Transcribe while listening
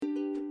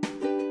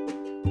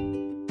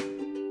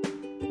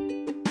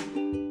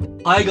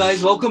Hi,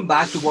 guys, welcome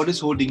back to What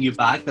is Holding You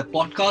Back, the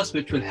podcast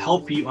which will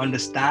help you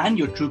understand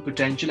your true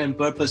potential and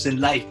purpose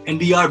in life. And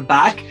we are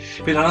back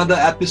with another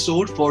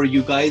episode for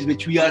you guys,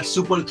 which we are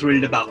super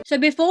thrilled about. So,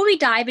 before we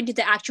dive into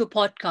the actual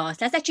podcast,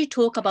 let's actually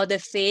talk about the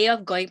fear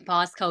of going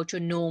past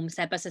cultural norms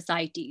set by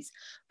societies.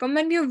 From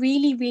when we are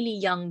really, really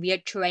young, we are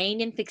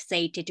trained and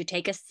fixated to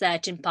take a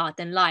certain path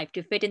in life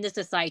to fit in the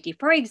society.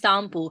 For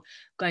example,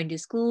 going to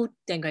school,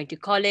 then going to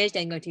college,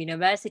 then going to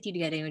university to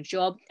getting a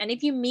job. And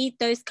if you meet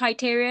those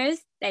criteria,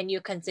 then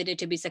you're considered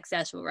to be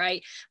successful,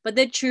 right? But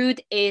the truth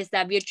is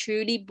that we are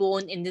truly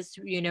born in this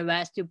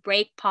universe to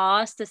break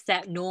past the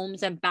set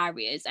norms and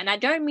barriers. And I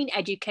don't mean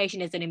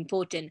education isn't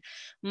important.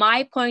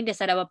 My point is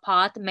that our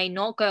path may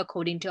not go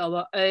according to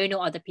our own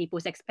or other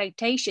people's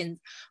expectations.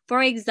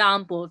 For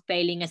example,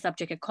 failing a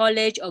subject at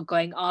college or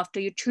going after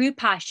your true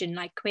passion,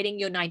 like quitting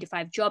your 9 to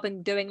 5 job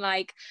and doing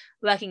like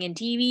working in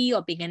TV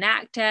or being an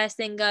actor,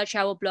 singer,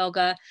 travel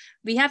blogger.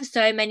 We have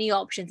so many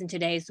options in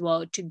today's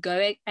world to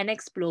go and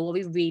explore what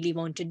we really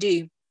want to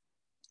do.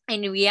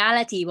 In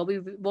reality,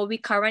 what we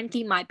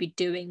currently might be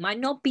doing might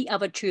not be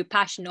our true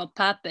passion or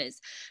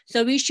purpose.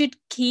 So we should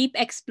keep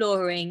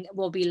exploring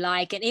what we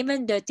like, and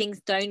even though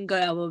things don't go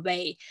our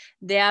way,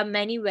 there are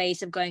many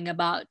ways of going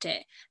about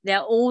it. There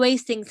are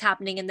always things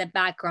happening in the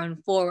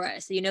background for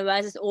us. The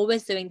universe is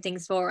always doing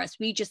things for us.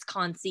 We just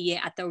can't see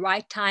it at the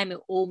right time. It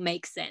all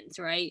makes sense,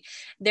 right?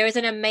 There is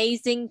an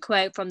amazing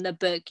quote from the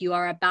book You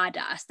Are a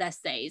Badass that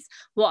says,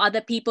 what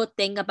other people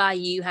think about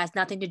you has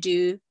nothing to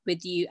do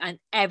with you and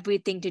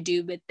everything to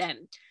do with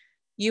them.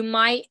 You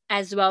might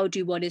as well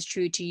do what is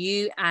true to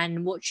you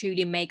and what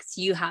truly makes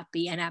you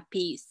happy and at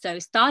peace. So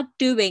start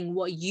doing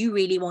what you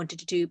really wanted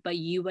to do, but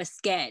you were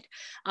scared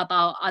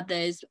about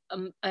others,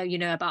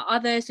 about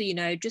others.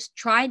 So, just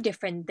try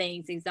different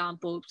things.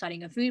 Example,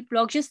 starting a food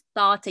blog, just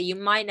start it. You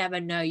might never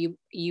know.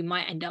 You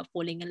might end up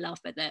falling in love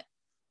with it.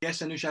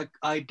 Yes, Anusha,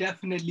 I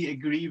definitely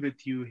agree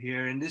with you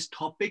here. And this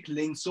topic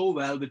links so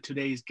well with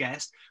today's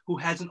guest, who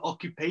has an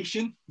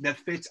occupation that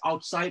fits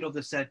outside of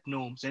the set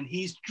norms. And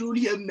he's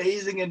truly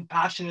amazing and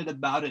passionate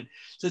about it.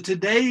 So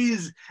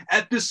today's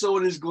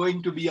episode is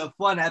going to be a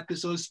fun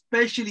episode,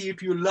 especially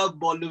if you love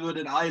Bollywood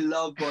and I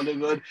love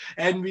Bollywood.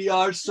 And we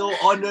are so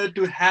honored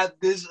to have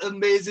this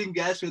amazing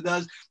guest with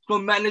us,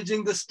 from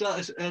managing the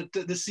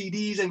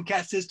CDs and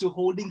cassettes to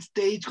holding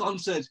stage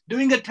concerts,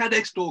 doing a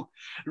TEDx talk,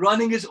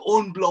 running his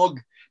own blog,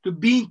 to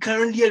being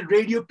currently a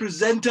radio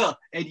presenter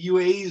at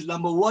UAE's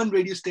number one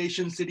radio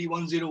station, City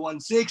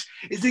 1016.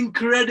 It's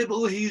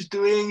incredible. He's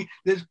doing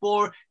this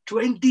for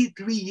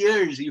 23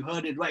 years. You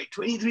heard it right,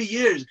 23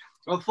 years.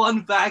 A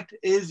fun fact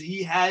is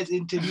he has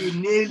interviewed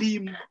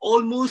nearly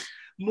almost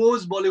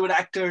most Bollywood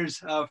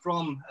actors,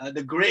 from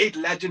the great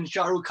legend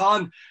Shah Rukh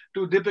Khan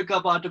to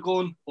Deepika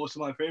Padukone, also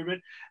my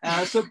favorite.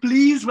 So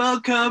please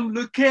welcome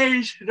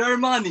Lokesh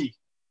Dharmani.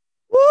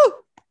 Woo!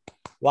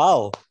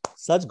 Wow,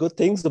 such good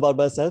things about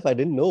myself. I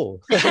didn't know.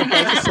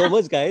 Thank you so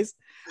much, guys,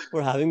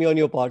 for having me on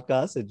your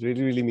podcast. It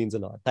really, really means a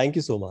lot. Thank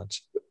you so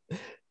much.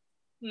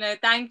 No,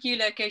 thank you,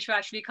 Lokesh, for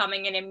actually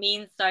coming in. It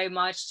means so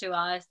much to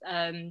us.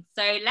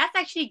 So let's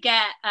actually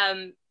get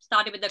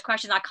started with the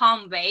questions. I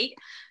can't wait.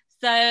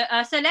 So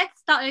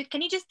let's start.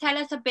 Can you just tell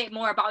us a bit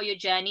more about your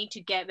journey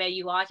to get where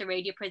you are as a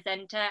radio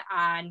presenter,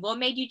 and what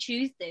made you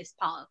choose this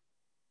path?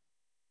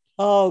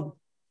 Uh,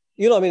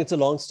 it's a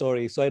long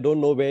story, so I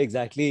don't know where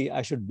exactly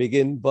I should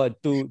begin.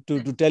 But to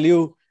tell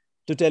you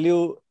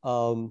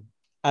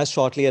as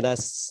shortly and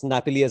as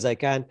snappily as I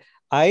can,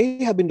 I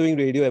have been doing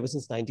radio ever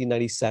since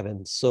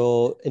 1997.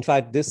 So, in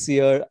fact, this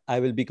year I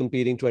will be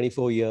completing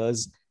 24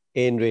 years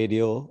in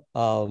radio,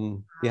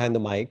 behind the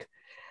mic.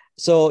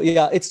 So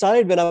yeah, it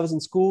started when I was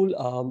in school.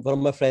 One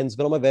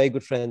of my very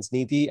good friends,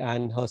 Neeti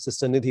and her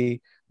sister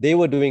Nidhi, they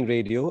were doing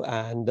radio,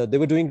 and they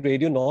were doing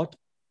radio not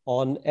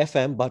on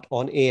FM but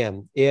on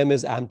AM. AM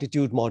is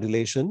amplitude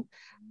modulation,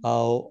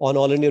 on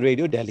All India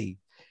Radio Delhi.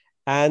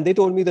 And they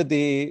told me that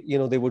they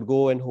would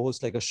go and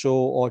host like a show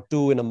or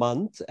two in a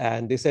month.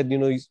 And they said,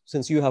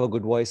 since you have a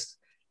good voice,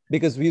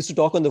 because we used to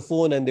talk on the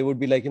phone, and they would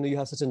be like, you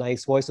have such a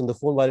nice voice on the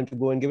phone, why don't you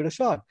go and give it a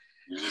shot?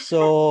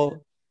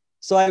 So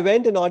so I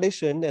went and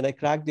auditioned, and I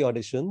cracked the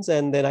auditions,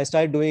 and then I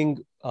started doing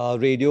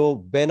radio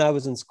when I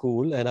was in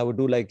school, and I would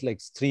do like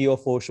 3 or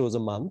 4 shows a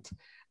month.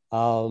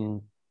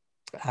 Um,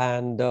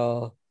 and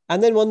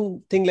and then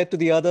one thing led to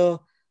the other.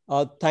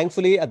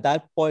 Thankfully, at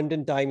that point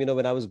in time,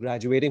 when I was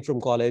graduating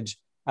from college,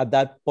 at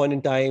that point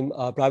in time,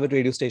 private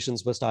radio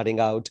stations were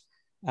starting out,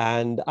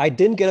 and I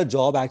didn't get a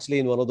job actually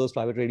in one of those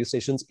private radio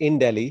stations in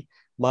Delhi.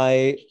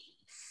 My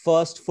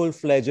first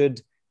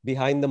full-fledged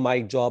behind the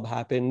mic job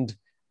happened,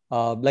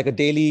 like a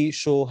daily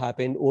show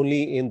happened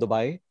only in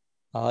Dubai,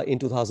 in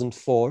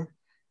 2004,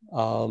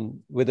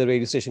 with a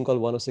radio station called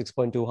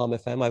 106.2 Hum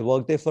FM. I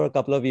worked there for a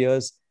couple of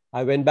years.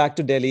 I went back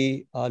to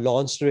Delhi,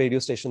 launched a radio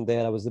station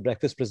there. I was the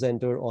breakfast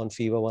presenter on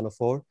Fever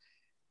 104.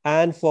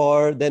 And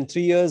for then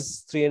 3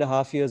 years,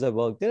 3.5 years, I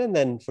worked there. And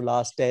then for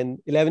last 10,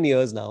 11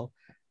 years now,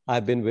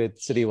 I've been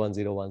with City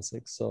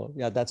 1016. So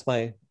yeah, that's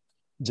my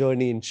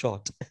journey in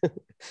short.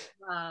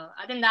 Wow,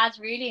 I think that's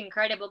really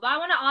incredible. But I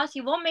want to ask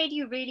you, what made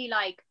you really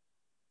like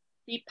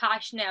be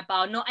passionate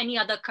about, not any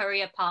other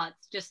career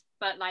paths, just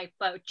but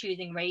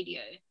choosing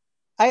radio?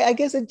 I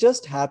guess it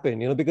just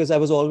happened, because I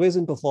was always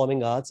in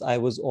performing arts. I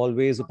was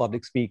always a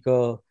public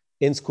speaker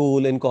in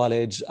school, in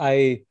college.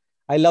 I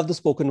love the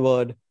spoken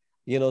word,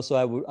 so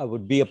I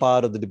would be a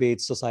part of the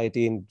debate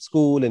society in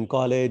school, in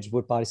college,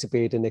 would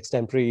participate in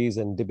extemporaries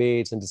and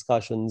debates and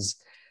discussions.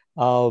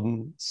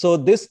 So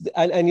this,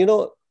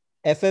 and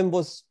FM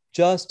was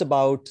just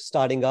about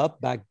starting up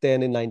back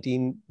then in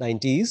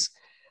 1990s.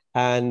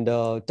 And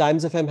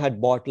Times FM had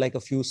bought like a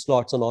few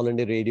slots on All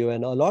India Radio.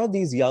 And a lot of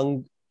these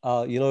young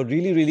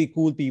really, really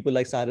cool people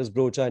like Cyrus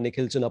Brocha and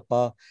Nikhil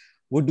Chinappa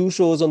would do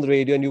shows on the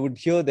radio, and you would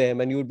hear them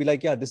and you would be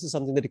like, yeah, this is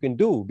something that you can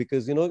do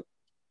because,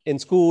 in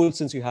school,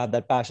 since you have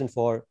that passion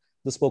for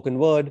the spoken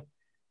word.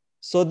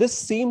 So this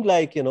seemed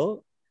like,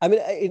 I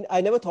mean,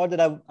 I never thought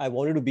that I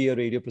wanted to be a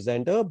radio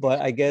presenter,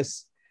 but I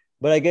guess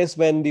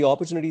when the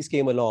opportunities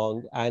came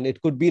along and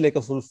it could be like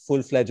a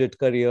full-fledged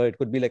career, it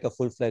could be like a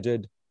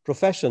full-fledged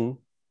profession,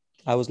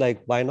 I was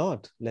like, why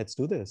not? Let's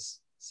do this.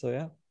 So,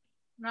 yeah.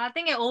 I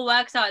think it all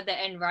works out at the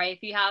end, right?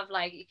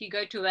 If you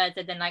go towards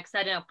it, then like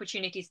certain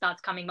opportunity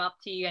starts coming up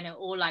to you, and it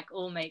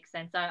all makes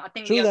sense. So I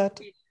think True that.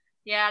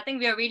 Yeah, I think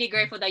we are really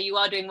grateful that you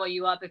are doing what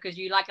you are, because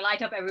you like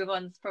light up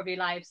everyone's probably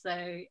life. So,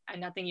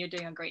 and I think you're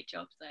doing a great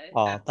job.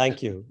 So,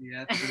 thank you.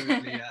 Yeah,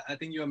 absolutely. Yeah. I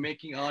think you are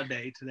making our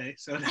day today.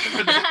 So,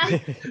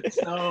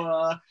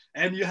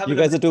 and you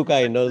guys are too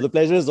kind. No, the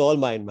pleasure is all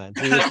mine, man.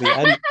 Seriously.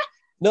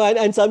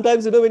 And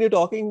sometimes, when you're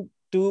talking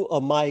to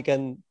a mic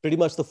and pretty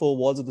much the four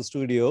walls of the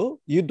studio,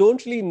 you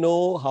don't really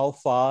know how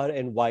far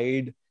and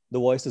wide the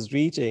voice is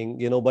reaching,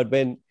 but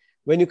when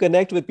you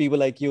connect with people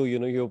like you,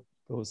 you're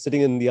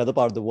sitting in the other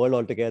part of the world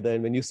altogether.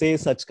 And when you say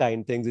such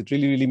kind things, it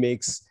really, really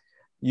makes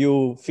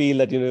you feel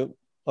that,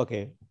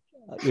 okay,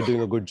 you're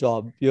doing a good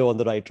job. You're on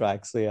the right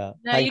track. So yeah,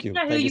 thank you. You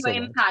know who you you're so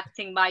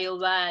impacting by your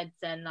words.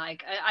 And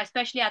like,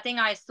 especially I think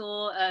I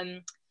saw,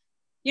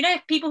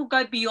 people who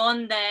go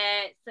beyond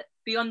their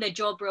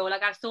job role.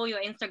 Like I saw your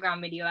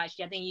Instagram video,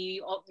 actually. I think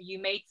you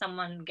made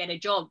someone get a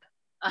job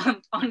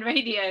on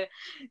radio.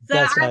 So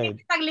That's I right.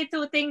 think it's like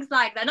little things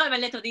like that. Not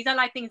even little, these are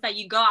like things that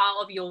you go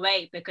out of your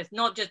way, because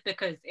not just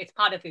because it's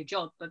part of your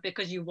job, but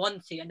because you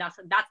want to, and that's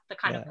the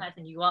kind of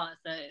person you are.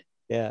 So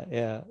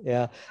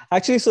yeah.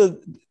 Actually, so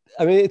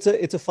I mean, it's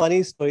a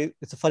funny story.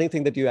 It's a funny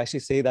thing that you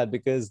actually say that,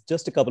 because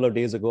just a couple of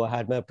days ago, I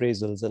had my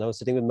appraisals and I was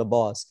sitting with my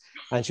boss,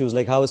 and she was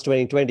like, "How was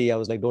 2020?" I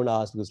was like, "Don't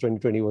ask," because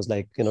 2020 was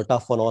like,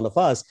 tough on all of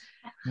us.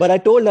 But I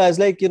told her, I was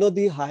like,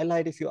 the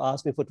highlight, if you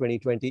ask me, for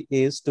 2020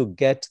 is to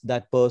get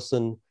that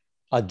person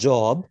a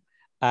job,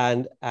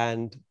 and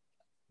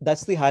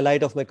that's the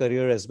highlight of my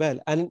career as well.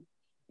 And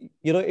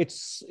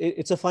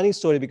it's a funny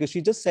story, because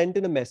she just sent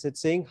in a message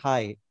saying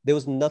hi. There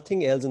was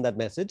nothing else in that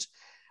message.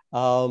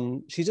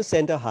 She just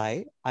sent a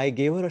hi. I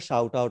gave her a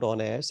shout out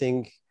on air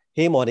saying,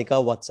 "Hey Monica,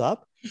 what's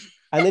up?"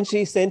 And then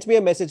she sent me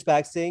a message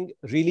back saying,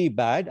 "Really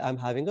bad. I'm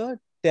having a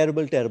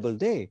terrible, terrible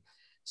day."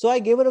 So I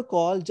gave her a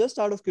call just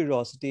out of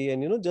curiosity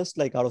and, just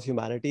like out of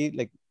humanity,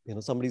 like,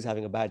 somebody's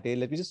having a bad day.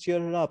 Let me just cheer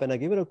her up. And I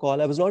gave her a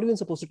call. I was not even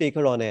supposed to take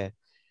her on air.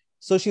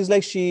 So she's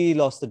like, she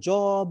lost the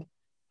job,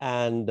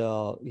 and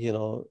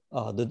the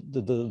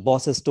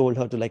bosses told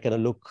her to like kind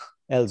of look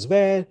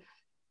elsewhere.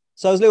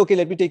 So I was like, okay,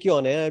 let me take you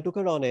on air. I took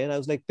her on air and I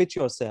was like, pitch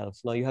yourself.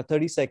 Now you have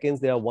 30 seconds.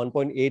 There are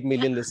 1.8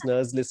 million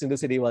listeners listening to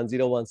City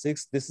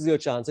 1016. This is your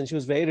chance. And she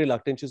was very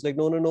reluctant. She was like,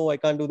 no, I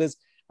can't do this.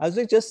 I was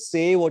like, just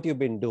say what you've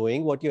been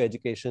doing, what your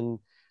education,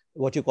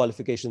 what your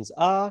qualifications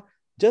are.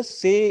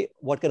 Just say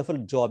what kind of a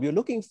job you're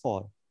looking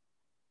for.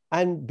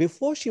 And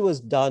before she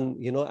was done,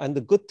 and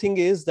the good thing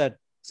is that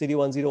City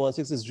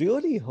 1016 is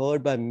really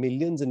heard by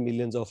millions and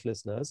millions of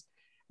listeners.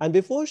 And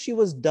before she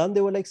was done,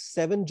 there were like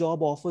 7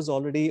 job offers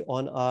already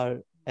on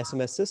our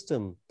SMS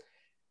system,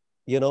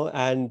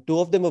 and 2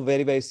 of them were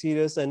very, very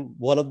serious. And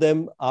one of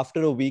them,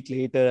 after a week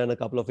later and a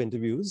couple of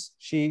interviews,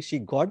 she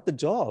got the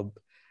job.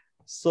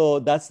 So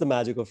that's the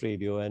magic of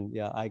radio. And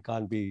yeah, I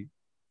can't be,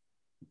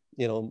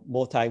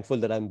 more thankful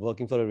that I'm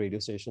working for a radio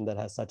station that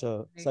has such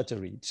a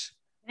reach.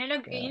 And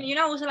look,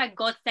 also like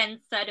God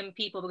sends certain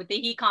people, because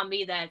he can't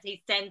be there. So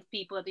he sends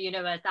people to the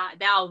universe. That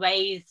there are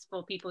ways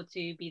for people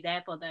to be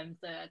there for them.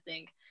 So I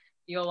think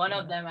you're one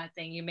of them. I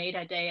think you made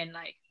her day and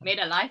like made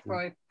her life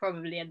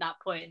probably at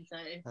that point. So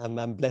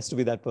I'm blessed to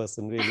be that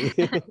person, really.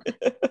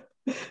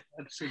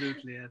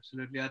 Absolutely.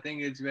 I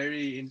think it's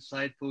very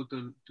insightful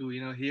to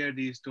hear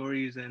these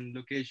stories. And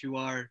Lokesh, you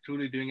are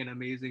truly doing an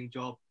amazing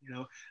job.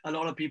 A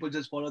lot of people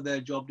just follow their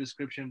job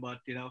description, but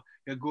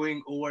you're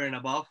going over and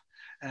above,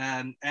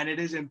 and it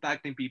is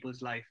impacting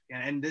people's life.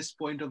 And this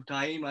point of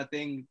time, I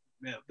think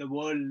the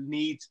world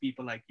needs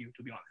people like you,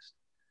 to be honest.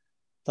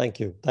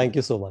 Thank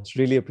you so much.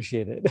 Really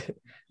appreciate it.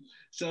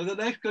 So the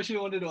next question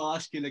I wanted to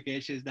ask you,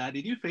 Lokesh, is that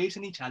did you face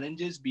any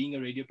challenges being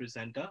a radio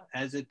presenter,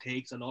 as it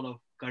takes a lot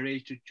of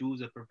courage to choose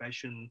a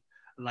profession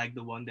like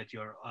the one that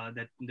you're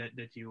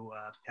that you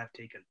have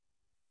taken?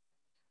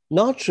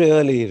 Not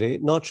really, Ray.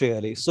 Not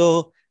really.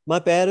 So my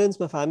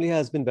family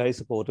has been very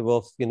supportive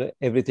of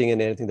everything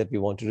and anything that we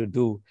wanted to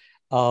do.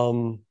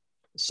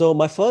 So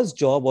my first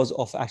job was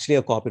of actually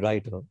a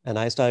copywriter, and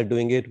I started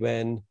doing it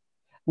when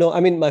no,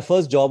 I mean my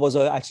first job was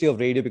actually of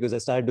radio because I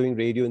started doing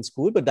radio in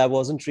school, but that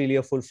wasn't really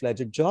a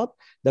full-fledged job.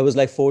 That was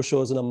like 4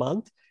 shows in a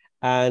month,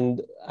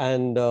 and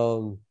and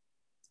um,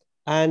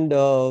 and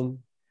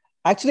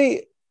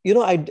actually,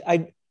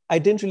 I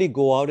didn't really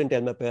go out and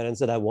tell my parents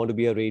that I want to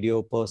be a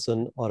radio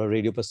person or a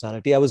radio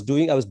personality. I was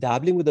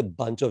dabbling with a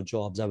bunch of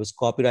jobs. I was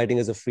copywriting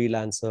as a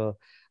freelancer.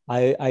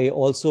 I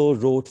also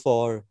wrote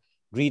for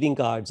greeting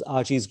cards,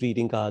 Archie's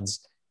greeting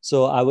cards.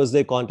 So I was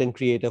their content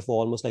creator for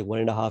almost like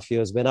 1.5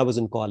 years when I was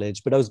in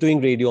college, but I was doing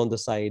radio on the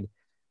side.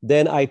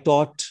 Then I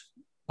taught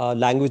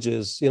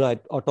languages, I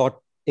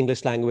taught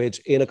English language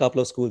in a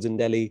couple of schools in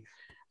Delhi.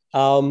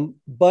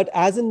 But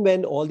as and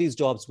when all these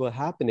jobs were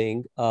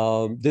happening,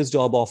 this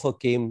job offer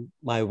came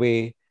my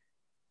way.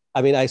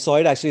 I mean, I saw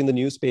it actually in the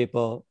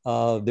newspaper.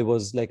 There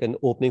was like an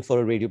opening for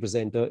a radio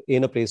presenter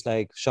in a place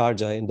like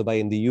Sharjah in Dubai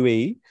in the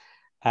UAE,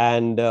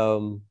 and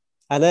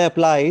I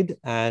applied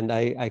and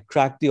I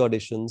cracked the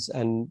auditions,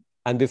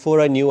 and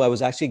before I knew, I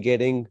was actually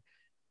getting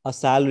a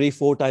salary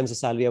 4 times the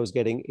salary I was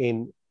getting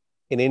in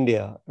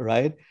India,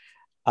 right?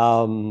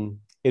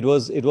 It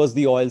was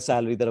the oil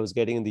salary that I was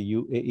getting in the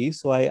UAE.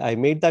 So I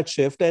made that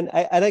shift. And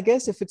I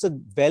guess if it's a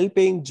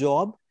well-paying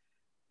job,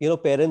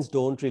 parents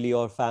don't really,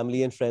 or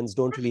family and friends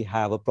don't really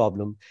have a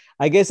problem.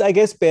 I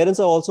guess parents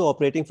are also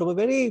operating from a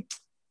very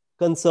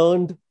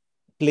concerned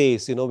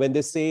place. When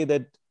they say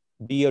that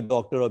be a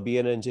doctor or be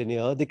an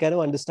engineer, they kind of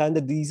understand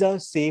that these are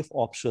safe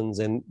options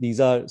and these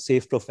are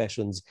safe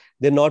professions.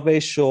 They're not very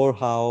sure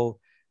how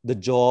the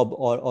job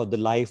or the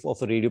life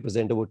of a radio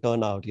presenter would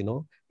turn out.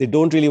 They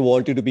don't really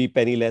want you to be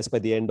penniless by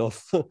the end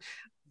of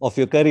of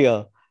your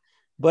career.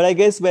 But I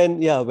guess when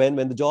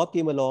the job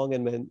came along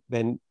and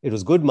when it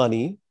was good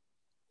money,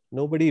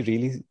 nobody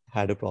really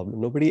had a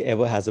problem. Nobody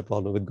ever has a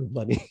problem with good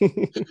money.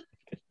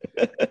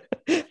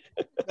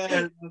 Fair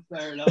enough,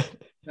 fair enough,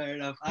 fair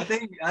enough. I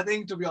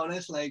think to be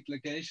honest, like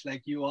Lakesh,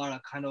 like you are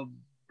a kind of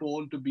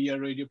born to be a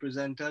radio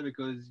presenter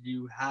because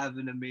you have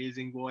an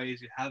amazing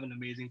voice, you have an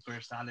amazing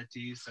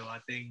personality. So I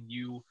think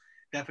you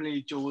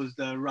definitely chose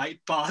the right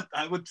path,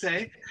 I would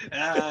say.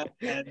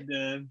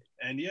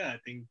 And yeah, I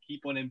think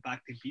keep on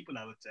impacting people,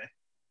 I would say.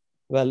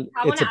 Well,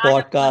 I want it's to a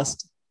add up one.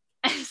 podcast.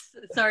 No,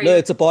 Sorry.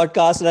 it's a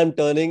podcast, and I'm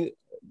turning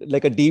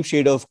like a deep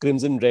shade of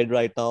crimson red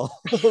right now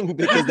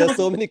because there's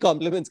so many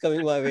compliments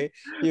coming my way.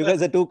 You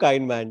guys are too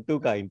kind, man. Too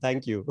kind.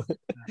 Thank you.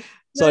 No,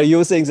 Sorry, you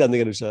were saying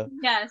something, Anusha.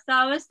 yeah, so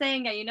I was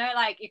saying that,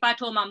 like if I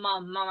told my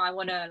mom, I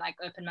want to like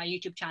open my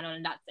YouTube channel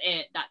and that's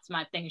it, that's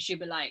my thing, she'd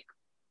be like,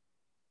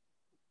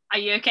 are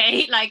you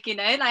okay? Like,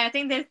 like I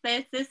think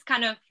there's this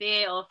kind of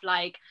fear of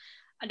like,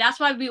 and that's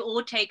why we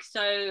all take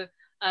so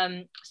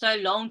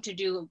long to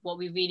do what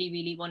we really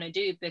really want to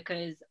do,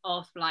 because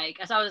of like,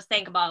 as I was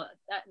saying about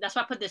that's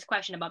why I put this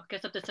question about,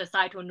 because of the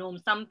societal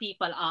norms. Some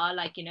people are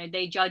like,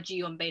 they judge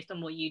you on based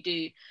on what you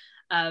do,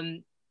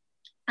 um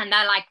and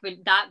that like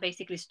that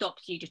basically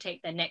stops you to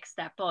take the next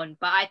step on.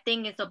 But I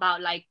think it's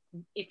about like,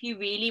 if you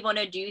really want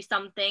to do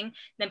something,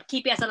 then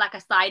keep it as like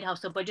a side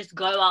hustle, but just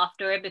go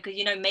after it, because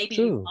maybe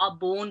you True. are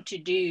born to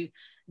do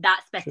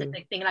that True.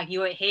 specific thing. Like you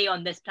were here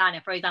on this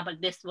planet, for example,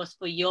 this was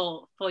for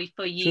you True. True.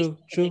 specifically. So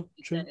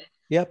True.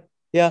 Yep.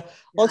 Yeah. yeah.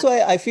 Also,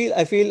 I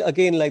feel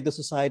again like the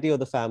society or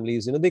the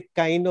families, they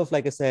kind of,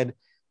 like I said,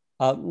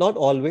 not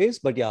always,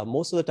 but yeah,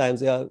 most of the times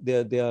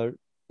they are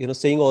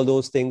saying all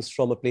those things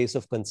from a place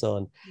of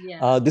concern.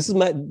 Yeah. This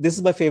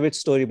is my favorite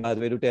story, by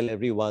the way, to tell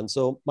everyone.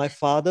 So my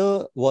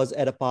father was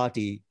at a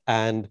party,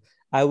 and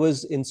I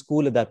was in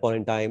school at that point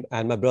in time,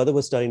 and my brother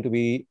was studying to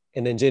be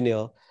an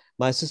engineer.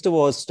 My sister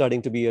was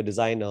studying to be a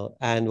designer,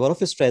 and one of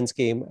his friends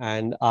came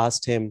and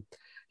asked him,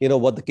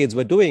 what the kids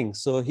were doing.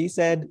 So he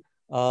said,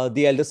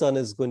 the elder son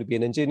is going to be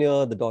an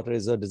engineer, the daughter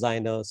is a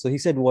designer. So he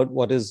said,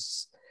 what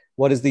is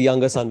the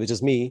younger son, which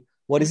is me?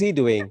 What is he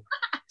doing?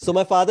 So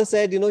my father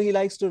said, he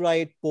likes to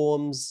write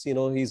poems.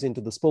 He's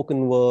into the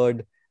spoken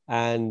word,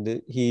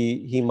 and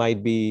he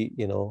might be,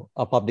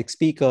 a public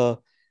speaker.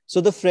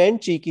 So the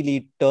friend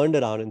cheekily turned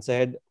around and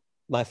said,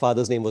 my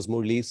father's name was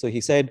Murli. So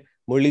he said,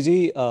 Murli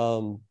ji,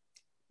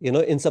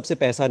 in sabse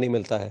paisa nahi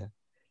milta hai.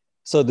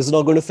 So this is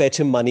not going to fetch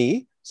him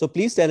money. So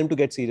please tell him to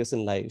get serious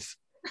in life.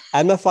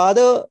 And my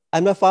father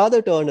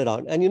turned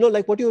around, and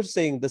like what you were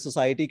saying, the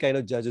society kind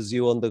of judges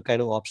you on the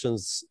kind of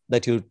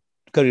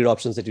career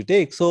options that you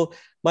take. So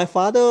my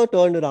father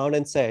turned around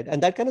and said,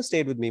 and that kind of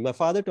stayed with me. My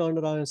father turned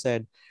around and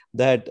said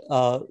that,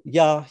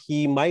 yeah,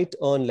 he might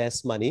earn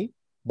less money,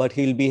 but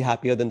he'll be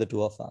happier than the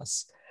two of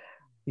us.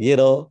 You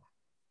know,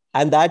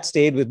 and that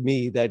stayed with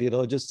me, that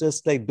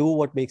just like do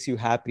what makes you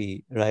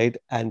happy, right,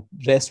 and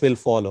rest will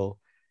follow.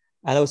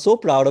 And I was so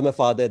proud of my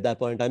father at that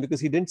point in time, because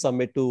he didn't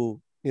submit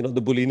to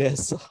the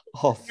bulliness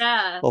of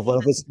Yeah. of one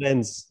of his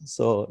friends.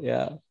 So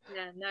yeah.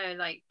 Yeah, no,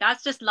 like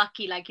that's just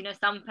lucky. Like,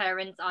 some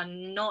parents are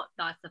not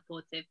that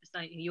supportive. So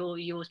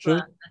yours were.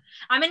 True.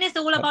 I mean, it's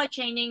all Yep. about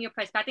changing your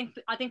perspective.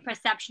 I think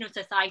perception of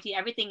society,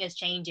 everything is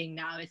changing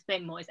now. It's a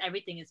bit more.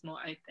 Everything is more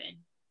open.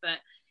 But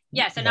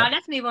Yeah, so now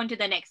let's move on to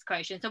the next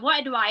question. So what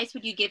advice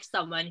would you give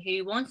someone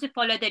who wants to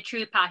follow their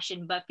true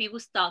passion but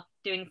feels stuck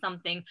doing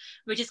something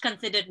which is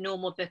considered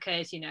normal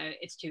because,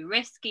 it's too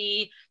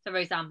risky? So for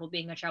example,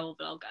 being a travel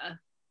vlogger.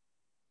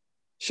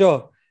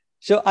 Sure.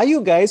 So are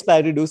you guys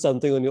planning to do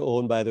something on your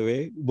own, by the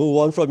way? Move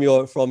on from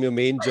your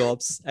main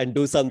jobs and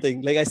do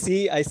something. Like I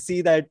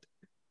see that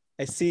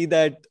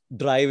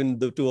drive in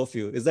the two of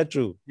you. Is that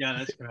true? Yeah,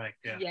 that's correct.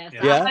 Yeah. Yes.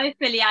 Yeah.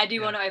 Hopefully I do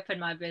want to open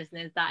my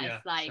business. That is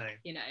same.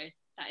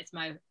 that is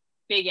my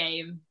big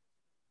aim.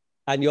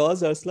 And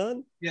yours,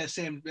 Arslan? Yeah,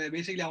 same.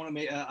 Basically, I want to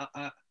make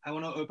I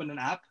want to open an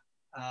app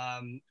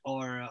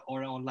or an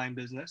online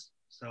business.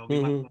 So we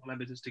might have an online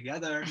business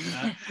together.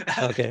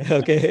 Okay.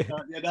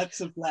 Yeah,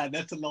 that's a plan.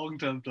 That's a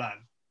long-term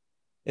plan.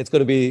 It's going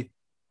to be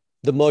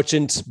the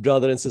merchant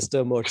brother and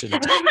sister merchant.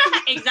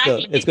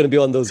 Exactly. So it's going to be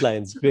on those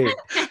lines. Great.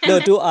 No,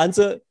 to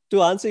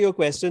answer your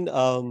question,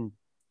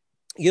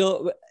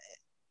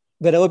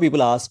 whenever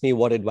people ask me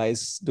what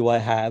advice do I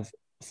have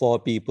for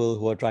people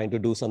who are trying to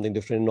do something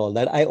different and all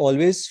that, I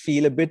always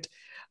feel a bit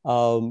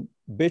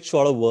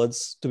short of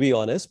words, to be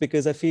honest,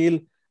 because I feel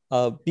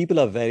people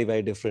are very,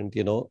 very different,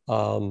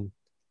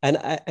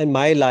 and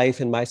my life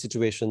and my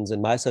situations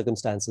and my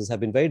circumstances have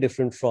been very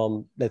different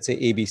from, let's say,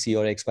 ABC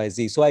or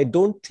XYZ. So I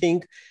don't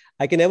think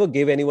I can ever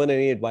give anyone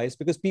any advice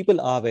because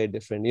people are very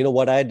different.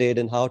 What I did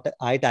and how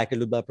I tackled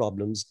with my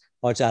problems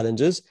or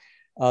challenges.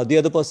 The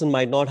other person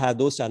might not have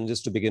those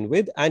challenges to begin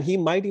with, and he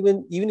might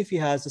even if he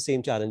has the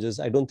same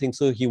challenges, I don't think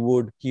so he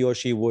or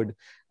she would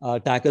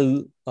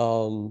tackle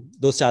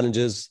those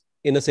challenges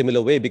in a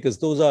similar way, because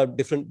those are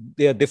different.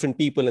 They are different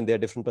people and they are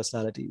different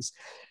personalities.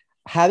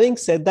 Having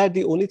said that,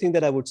 the only thing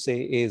that I would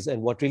say is,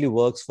 and what really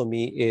works for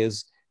me,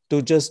 is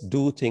to just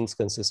do things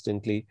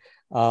consistently.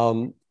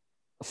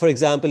 For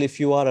example, if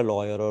you are a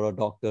lawyer or a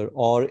doctor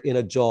or in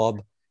a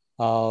job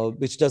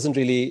which doesn't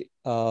really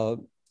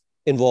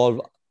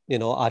involve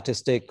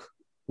artistic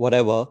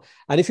whatever,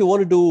 and if you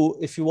want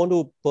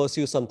to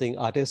pursue something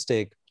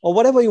artistic or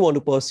whatever you want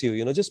to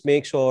pursue, just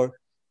make sure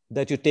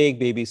that you take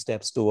baby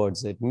steps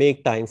towards it.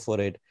 Make time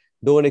for it.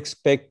 Don't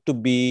expect to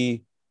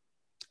be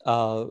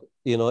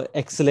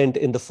excellent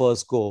in the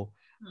first go.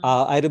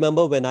 I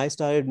remember when I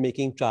started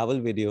making travel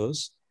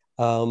videos,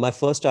 my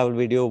first travel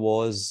video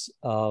was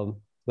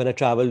when I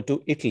traveled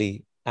to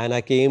Italy, and I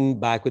came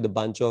back with a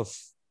bunch of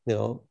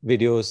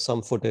videos,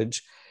 some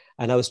footage,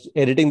 and I was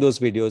editing those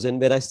videos. And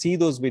when I see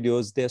those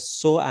videos, they're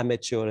so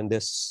amateur and they're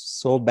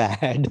so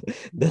bad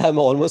that I'm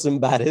almost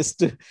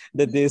embarrassed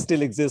that they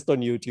still exist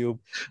on YouTube,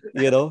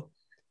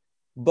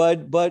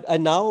 But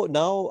and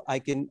now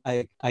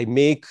I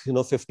make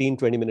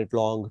 15-20 minute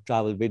long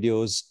travel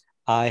videos.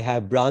 I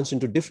have branched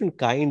into different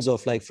kinds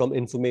of, like, from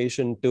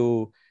information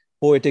to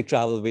poetic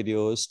travel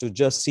videos to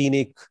just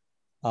scenic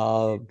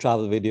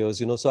travel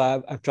videos. So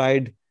I've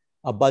tried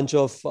a bunch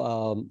of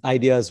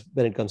ideas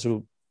when it comes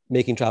to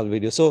making travel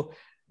videos. So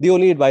the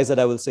only advice that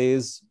I will say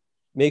is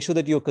make sure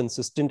that you're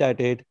consistent at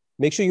it.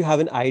 Make sure you have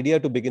an idea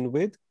to begin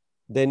with.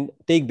 Then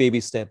take baby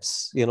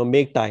steps.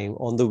 Make time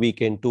on the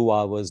weekend, 2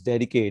 hours,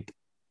 dedicate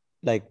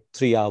like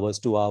 3 hours,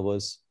 2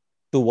 hours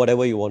to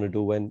whatever you want to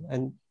do,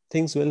 and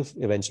things will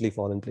eventually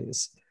fall in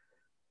place.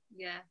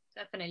 Yeah,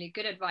 definitely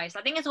good advice.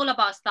 I think it's all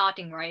about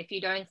starting, right? If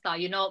you don't start,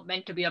 you're not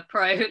meant to be a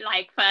pro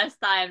like first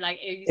time, like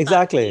if you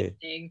Exactly.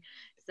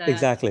 So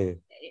exactly.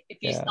 If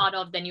you start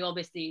off, then you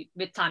obviously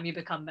with time you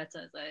become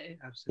better. So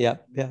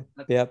absolutely.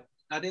 Yeah.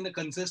 I think the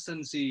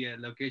consistency,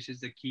 Lokesh, is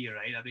the key,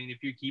 right? I mean,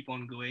 if you keep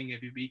on going,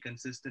 if you be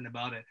consistent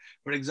about it.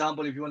 For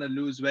example, if you want to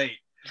lose weight,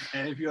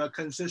 and if you are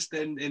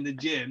consistent in the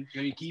gym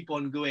and you keep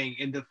on going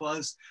in the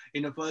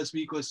first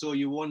week or so,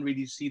 you won't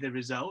really see the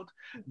result.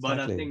 But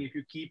I think if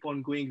you keep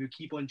on going, you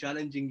keep on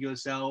challenging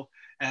yourself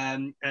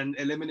and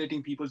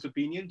eliminating people's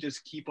opinion,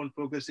 just keep on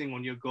focusing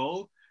on your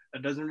goal.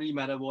 It doesn't really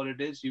matter what it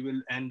is, you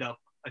will end up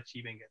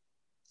achieving it.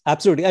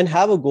 Absolutely. And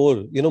have a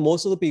goal.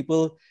 Most of the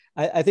people,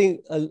 I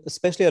think,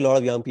 especially a lot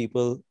of young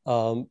people,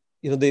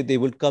 they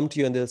would come to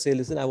you and they'll say,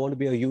 listen, I want to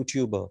be a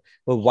YouTuber.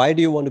 But why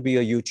do you want to be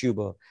a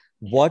YouTuber?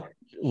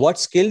 What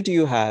skill do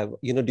you have?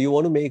 Do you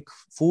want to make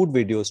food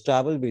videos,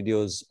 travel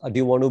videos? Or do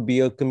you want to be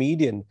a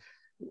comedian?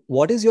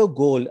 What is your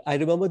goal? I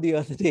remember the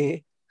other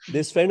day,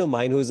 this friend of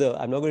mine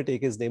I'm not going to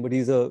take his name, but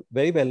he's a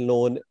very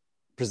well-known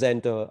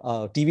presenter,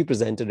 TV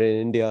presenter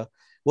in India,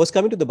 was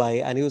coming to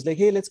Dubai, and he was like,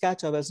 hey, let's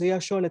catch up. I said, yeah,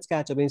 sure, let's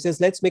catch up. And he says,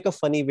 let's make a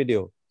funny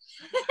video.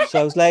 So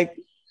I was like,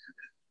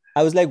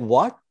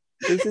 what?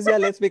 He says, yeah,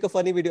 let's make a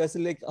funny video. I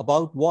said, like,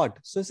 about what?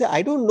 So I said,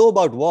 I don't know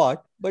about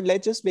what, but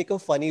let's just make a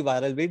funny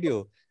viral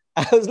video.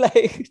 I was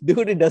like,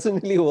 dude, it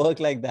doesn't really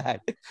work like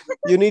that.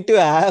 You need to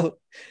have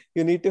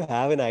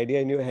an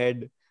idea in your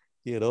head,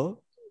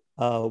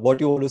 what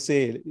you want to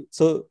say.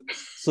 So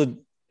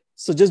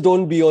just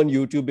don't be on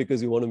YouTube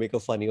because you want to make a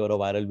funny or a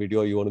viral video,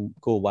 or you want to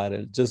go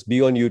viral. Just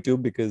be on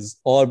YouTube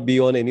or be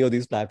on any of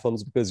these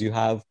platforms because you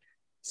have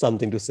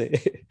something to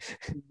say.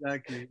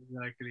 Exactly.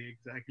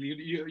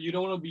 You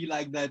don't want to be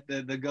like that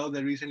the girl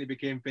that recently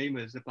became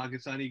famous, the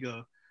Pakistani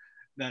girl.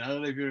 That I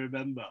don't know if you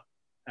remember.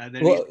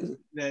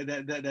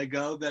 The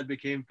girl that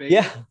became famous.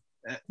 Yeah.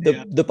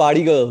 Yeah, The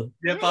party girl.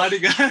 yeah, party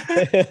guy.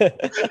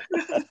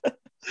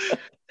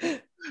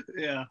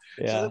 Yeah.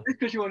 So the Yeah. next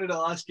question I wanted to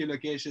ask you,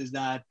 Lokesh, is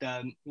that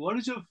what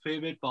is your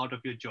favorite part of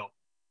your job?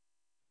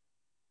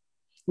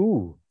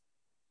 Ooh.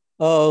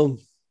 Um,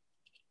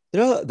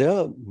 there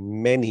are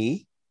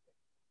many.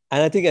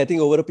 And I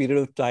think over a period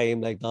of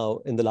time, like now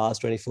in the last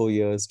 24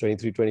 years,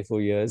 23,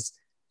 24 years,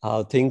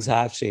 things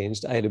have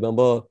changed. I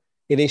remember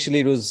initially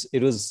it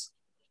was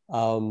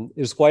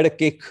quite a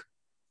kick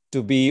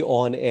to be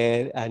on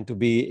air and to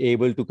be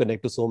able to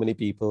connect to so many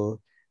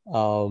people.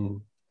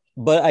 Um,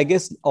 but I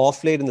guess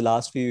off late in the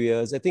last few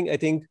years, I think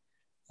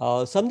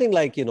something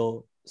like,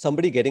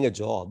 somebody getting a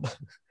job,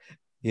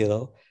 you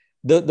know,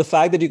 the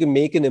fact that you can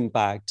make an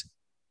impact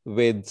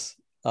with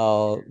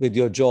with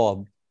your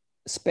job,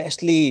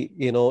 especially,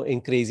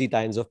 in crazy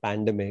times of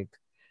pandemic,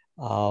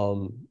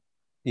 um,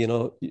 you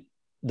know,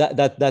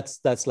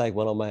 that's like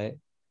one of my,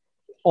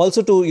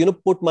 also to,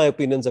 put my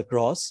opinions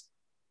across,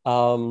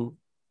 um,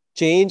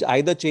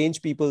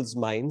 change people's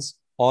minds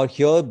or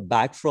hear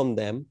back from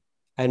them,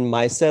 and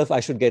myself, I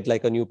should get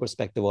like a new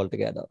perspective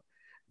altogether.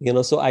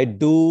 So I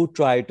do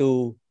try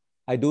to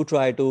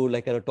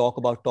like kind of talk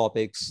about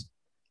topics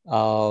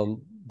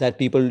that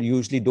people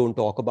usually don't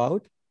talk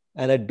about,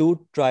 and I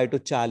do try to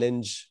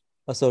challenge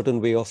a certain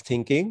way of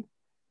thinking,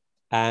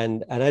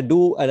 and I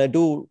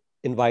do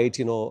invite,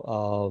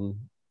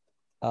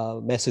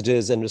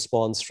 messages and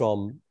response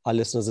from our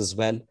listeners as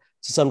well.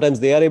 So sometimes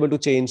they are able to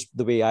change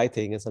the way I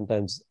think, and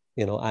sometimes,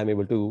 I'm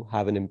able to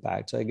have an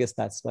impact. So I guess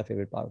that's my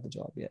favorite part of the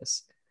job.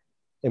 Yes,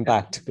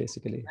 impact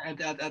basically.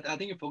 And I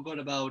think you forgot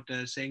about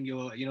saying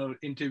you're,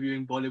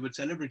 interviewing Bollywood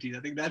celebrities.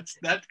 I think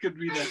that could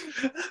be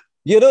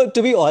the.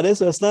 To be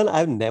honest, Ruslan,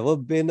 I've never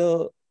been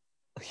a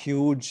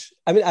huge.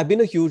 I mean, I've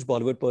been a huge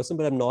Bollywood person,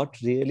 but I'm not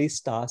really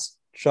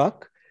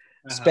starstruck,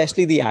 Uh-huh.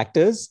 especially the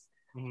actors.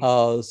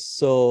 Mhm.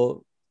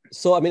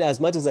 So I mean, as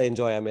much as I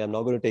enjoy, I mean, I'm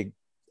not going to take.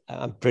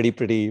 I'm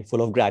pretty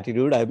full of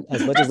gratitude.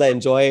 As much as I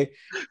enjoy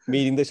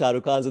meeting the Shah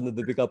Rukh Khans and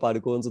the Deepika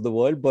Padukones of the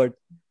world,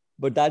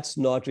 but that's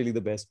not really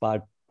the best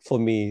part for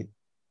me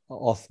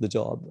of the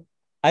job.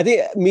 I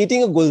think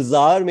meeting a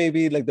Gulzar may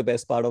be like the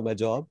best part of my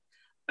job.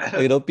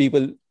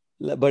 People,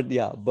 but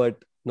yeah,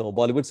 but no,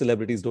 Bollywood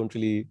celebrities don't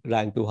really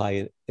rank too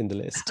high in the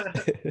list.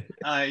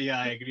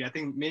 Yeah, I agree. I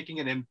think making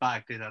an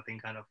impact is, I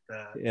think, kind of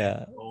the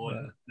Yeah, goal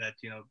yeah, that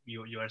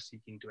you are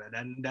seeking to it,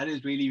 and that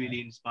is really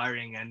really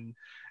inspiring.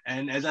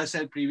 And as I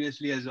said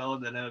previously as well,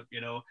 that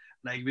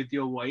like with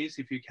your voice,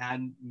 if you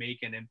can make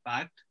an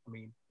impact, I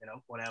mean,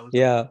 what else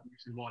yeah.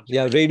 you want,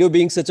 Yeah, right? radio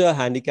being such a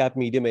handicapped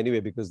medium anyway,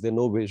 because there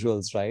are no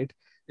visuals, right?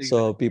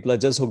 So Exactly. people are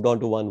just hooked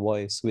onto one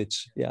voice,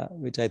 which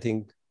I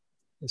think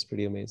is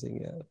pretty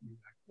amazing. Yeah.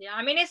 Yeah,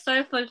 I mean, it's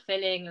so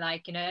fulfilling.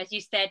 Like, as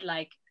you said,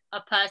 like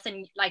a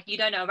person, like, you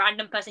don't know, a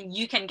random person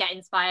you can get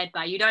inspired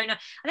by. You don't know.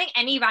 I think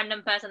any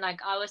random person, like,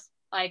 I was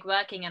like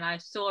working and I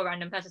saw a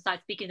random person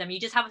start speaking to them, you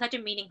just have such a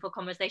meaningful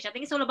conversation. I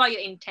think it's all about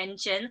your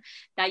intention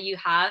that you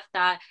have.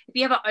 That if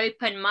you have an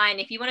open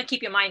mind, if you want to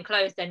keep your mind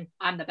closed, then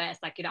I'm the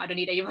best. Like, I don't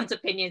need anyone's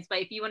opinions. But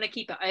if you want to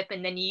keep it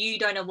open, then you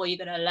don't know what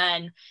you're going to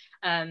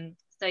learn.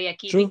 So yeah,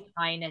 keeping True. in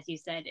mind, as you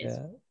said, Yeah. is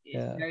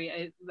Yeah.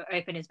 very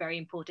open, is very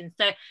important.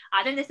 So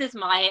I think this is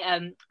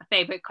my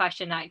favorite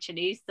question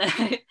actually. So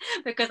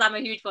because I'm a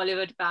huge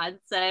Bollywood fan.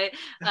 So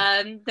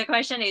the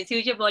question is,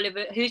 who's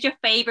your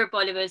favorite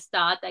Bollywood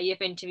star that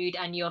you've interviewed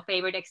and your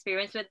favorite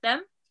experience with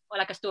them, or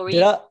like a story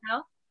There you are can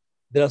tell?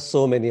 there are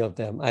so many of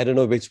them. I don't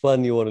know which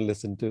one you want to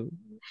listen to.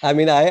 I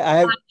mean, I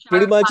have Shah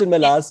pretty Rukh much in my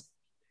Khan. last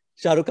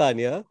Shah Rukh Khan,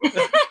 yeah.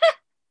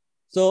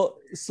 So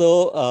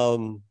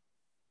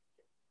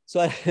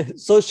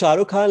so Shah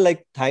Rukh Khan,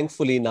 like,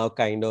 thankfully now,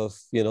 kind of,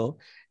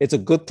 it's a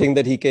good thing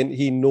that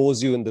he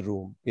knows you in the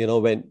room,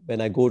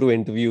 when I go to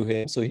interview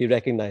him, so he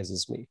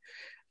recognizes me.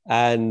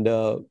 And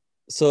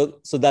so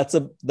that's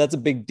a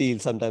big deal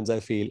sometimes, I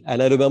feel.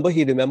 And I remember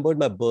he remembered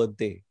my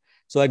birthday.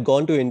 So I'd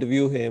gone to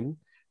interview him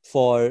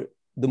for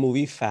the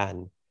movie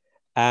Fan.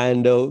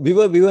 And we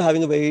were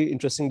having a very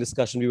interesting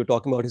discussion. We were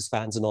talking about his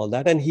fans and all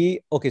that. And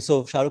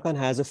so Shah Rukh Khan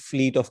has a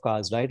fleet of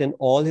cars, right? And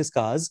all his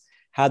cars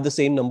have the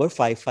same number,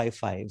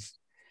 555.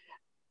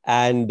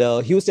 And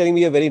he was telling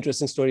me a very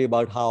interesting story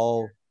about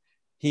how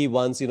he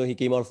once, he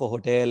came out of a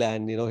hotel,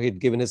 and, he'd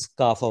given his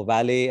car for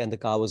valet, and the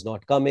car was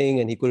not coming,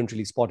 and he couldn't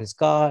really spot his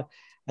car,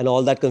 and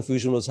all that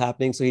confusion was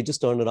happening. So he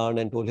just turned around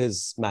and told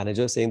his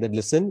manager, saying that,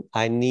 listen,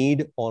 I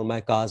need all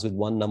my cars with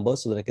one number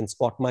so that I can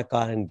spot my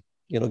car and,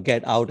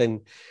 get out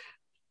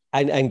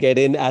and get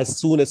in as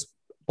soon as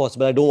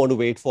possible. I don't want to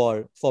wait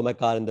for my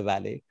car in the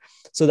valet.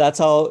 So that's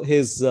how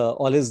his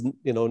all his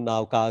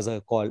now cars are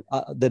called,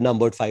 the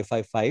numbered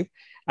 555.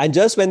 And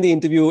just when the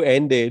interview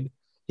ended,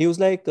 he was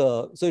like,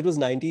 so it was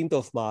 19th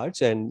of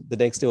March, and the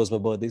next day was my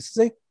birthday. He's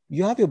like,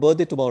 you have your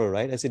birthday tomorrow,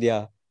 right? I said,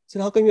 yeah. He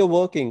said, how come you're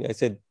working? I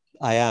said,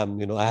 I am.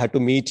 I had to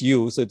meet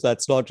you, so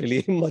that's not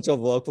really much of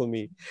work for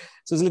me.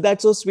 So he's like,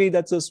 that's so sweet.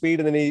 That's so sweet.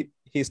 And then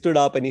he stood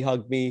up and he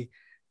hugged me,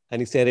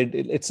 and he said,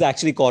 it's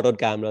actually caught on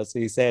camera. So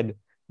he said,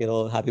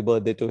 happy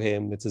birthday to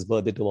him. It's his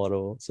birthday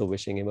tomorrow. So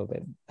wishing him a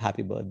very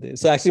happy birthday.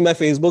 So actually my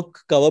Facebook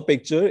cover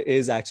picture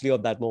is actually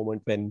of that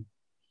moment when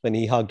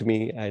he hugged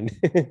me and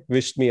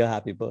wished me a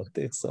happy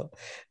birthday. So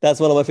that's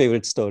one of my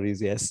favorite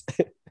stories. Yes.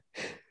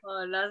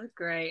 Oh, that's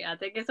great. I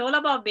think it's all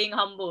about being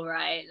humble,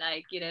 right?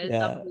 Like, some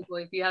Yeah. people,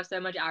 if you have so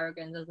much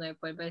arrogance, there's no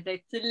point. But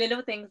it's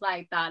little things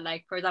like that.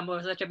 Like, for example,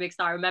 such a big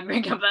star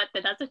remembering your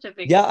birthday. That's such a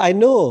big Yeah, deal. I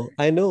know.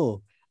 I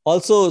know.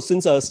 Also,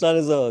 since Arslan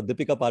is a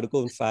Deepika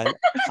Padukone fan,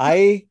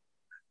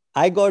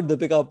 I got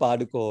Deepika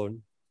Padukone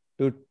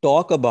to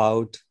talk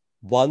about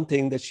one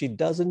thing that she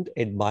doesn't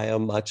admire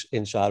much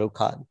in Shah Rukh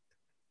Khan.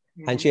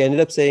 And Mhm. she ended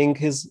up saying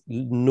his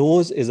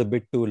nose is a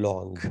bit too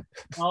long.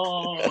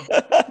 Oh.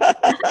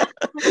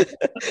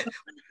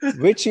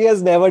 Which she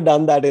has never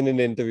done that in an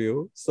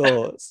interview.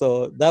 So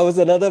that was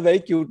another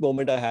very cute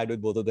moment I had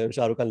with both of them.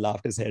 Shah Rukh Khan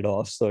laughed his head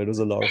off. So it was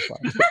a lot of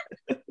fun.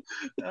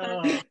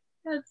 Oh,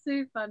 That's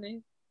so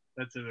funny.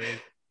 that's amazing.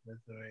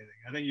 That's amazing.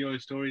 I think your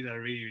stories are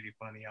really, really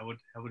funny. I would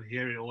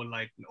hear it all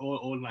night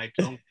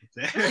long.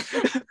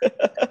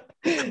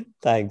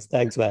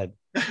 Thanks, man.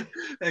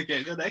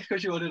 Okay, so the next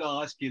question I wanted to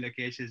ask you,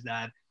 Lakesh, is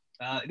that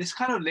this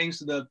kind of links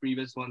to the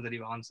previous ones that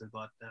you've answered,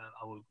 but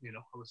I will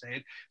say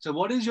it. So,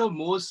 what is your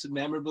most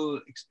memorable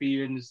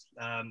experience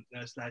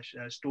slash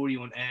story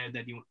on air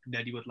that you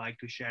would like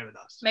to share with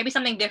us? Maybe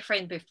something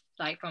different,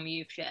 like from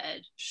you've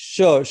shared.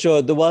 Sure.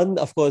 The one,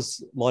 of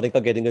course,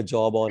 Monica getting a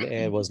job on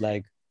air was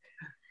like,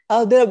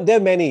 there are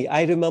many.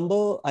 I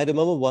remember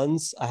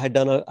once I had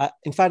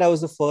in fact, I was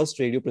the first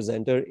radio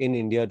presenter in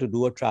India to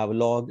do a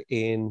travelogue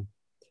in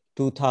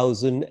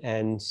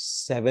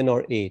 2007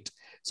 or 8.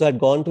 So I'd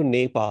gone to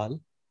Nepal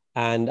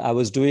and I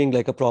was doing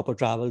like a proper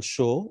travel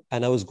show,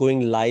 and I was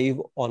going live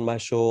on my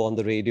show on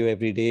the radio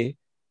every day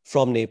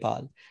from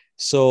Nepal.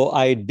 So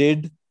I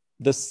did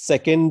the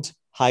second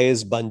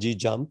highest bungee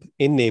jump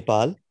in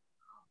Nepal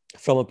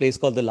from a place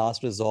called The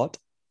Last Resort.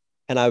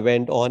 And I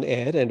went on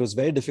air, and it was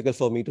very difficult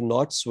for me to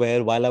not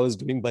swear while I was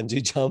doing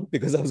bungee jump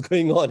because I was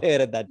going on air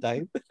at that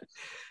time.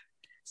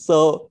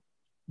 So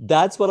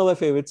that's one of my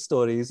favorite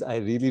stories. I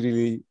really,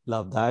 really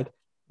love that.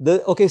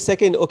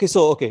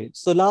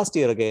 So last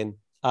year again,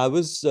 I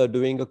was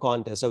doing a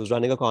contest. I was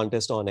running a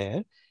contest on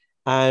air,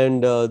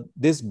 and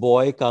this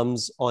boy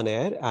comes on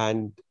air,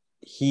 and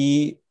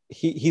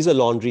he's a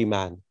laundry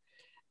man,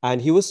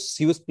 and he was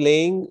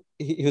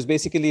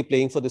basically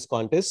playing for this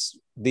contest.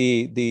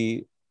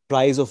 The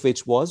prize of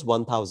which was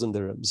 1,000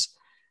 dirhams.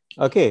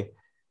 Okay,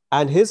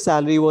 and his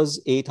salary was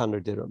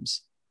 800 dirhams.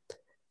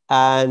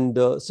 And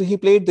so he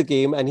played the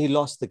game and he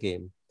lost the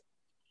game.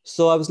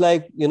 So I was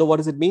like, what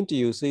does it mean to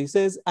you? So he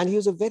says, and he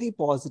was a very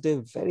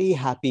positive, very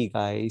happy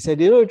guy. He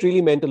said, it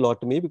really meant a lot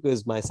to me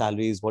because my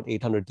salary is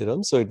 800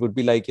 dirhams. So it would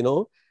be like,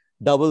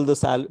 double the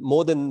salary,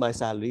 more than my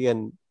salary.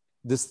 And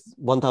this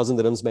 1,000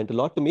 dirhams meant a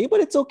lot to me, but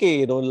it's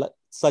okay.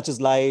 Such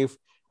is life.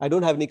 I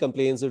don't have any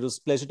complaints. It was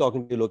a pleasure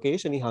talking to you,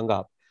 Lokesh. And he hung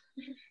up.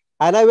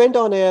 And I went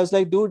on air. I was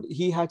like, dude,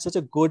 he had such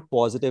a good,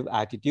 positive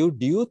attitude.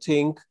 Do you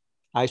think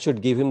I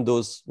should give him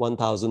those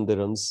 1,000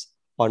 dirhams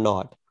or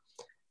not?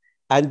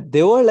 And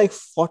there were like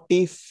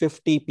 40,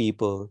 50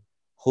 people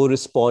who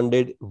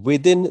responded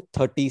within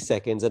 30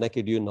 seconds. And I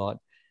kid you not,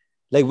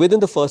 like within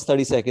the first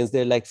 30 seconds,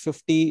 there are like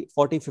 50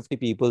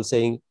 people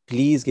saying,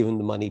 please give him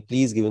the money.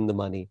 Please give him the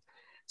money.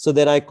 So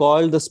then I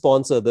called the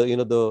sponsor,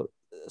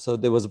 so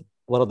there was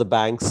one of the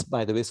banks,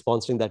 by the way,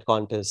 sponsoring that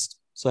contest.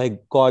 So I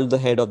called the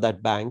head of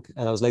that bank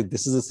and I was like,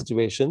 this is a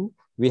situation.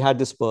 We had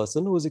this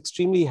person who was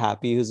extremely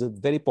happy, who's a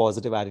very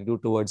positive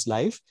attitude towards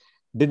life,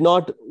 did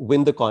not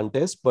win the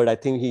contest, but I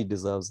think he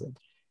deserves it.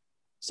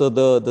 So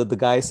the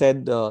guy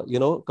said,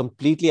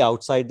 completely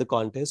outside the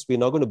contest, we're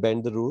not going to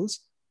bend the rules,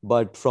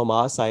 but from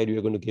our side,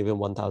 we're going to give him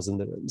 1,000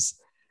 dirhams.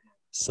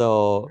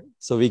 So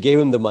we gave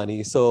him the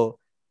money. So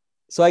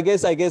I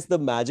guess the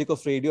magic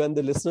of radio and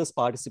the listeners'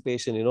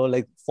 participation,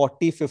 like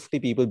 40, 50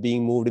 people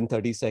being moved in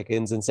 30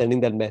 seconds and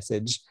sending that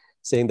message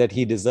saying that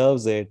he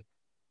deserves it,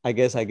 I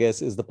guess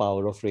is the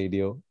power of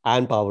radio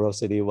and power of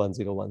City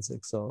 1016.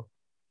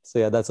 So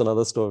yeah, that's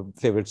another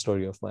favorite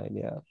story of mine.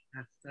 Yeah.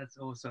 That's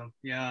awesome.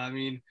 Yeah, I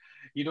mean,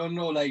 you don't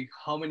know like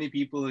how many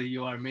people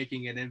you are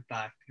making an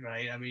impact,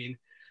 right? I mean,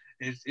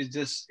 it's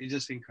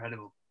just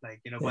incredible.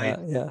 Like, by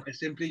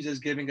simply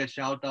just giving a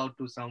shout out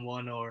to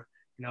someone or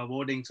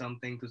awarding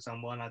something to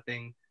someone, I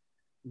think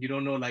you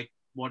don't know like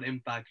what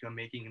impact you're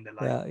making in the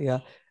life. Yeah.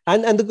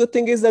 And the good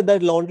thing is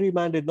that laundry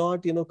man did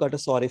not, cut a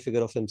sorry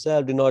figure of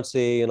himself, did not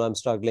say, I'm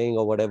struggling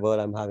or whatever,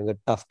 I'm having a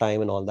tough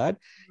time and all that.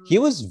 He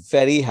was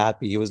very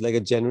happy. He was like a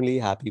genuinely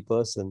happy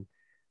person.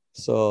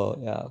 So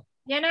yeah.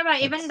 Yeah, no,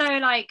 but even though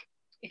like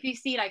if you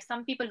see like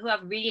some people who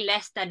have really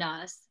less than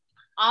us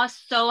are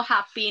so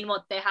happy in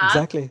what they have.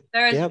 Exactly.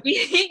 Whereas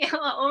we are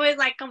always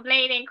like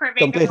complaining,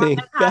 cribbing,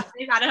 Yeah.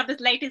 I don't have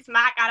this latest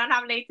Mac, I don't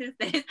have latest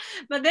this.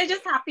 But they're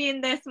just happy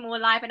in their small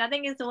life. And I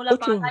think it's all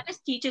about that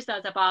just teaches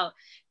us about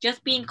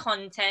just being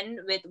content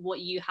with what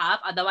you have.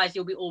 Otherwise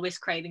you'll be always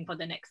craving for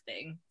the next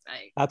thing.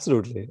 Like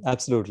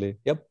Absolutely.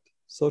 Yep.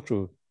 So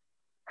true.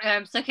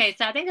 So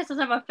I think this is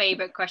our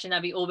favorite question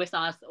that we always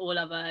ask all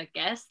of our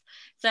guests.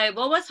 So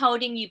what was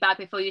holding you back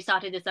before you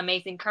started this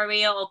amazing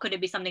career, or could it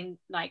be something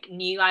like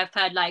new? I've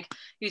heard like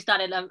you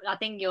started, I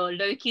think your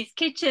Loki's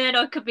Kitchen,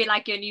 or it could be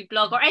like your new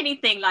blog or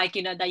anything like,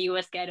 that you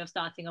were scared of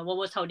starting, or what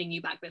was holding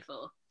you back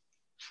before?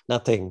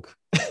 Nothing.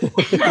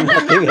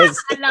 Nothing has.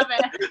 I love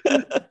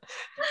it.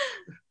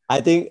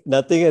 I think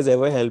nothing has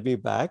ever held me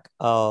back.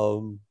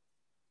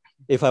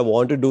 If I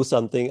want to do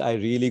something, I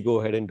really go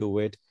ahead and do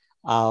it.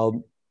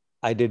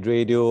 I did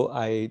radio.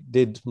 I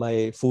did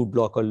my food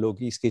blog called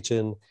Loki's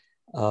Kitchen.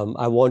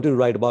 I wanted to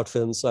write about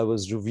films. So I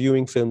was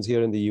reviewing films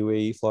here in the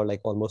UAE for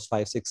like almost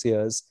 5-6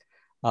 years.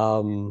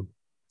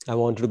 I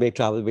wanted to make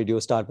travel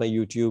videos, start my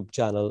YouTube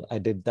channel. I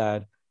did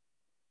that.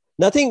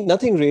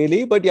 Nothing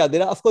really. But yeah,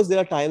 of course, there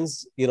are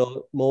times,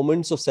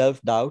 moments of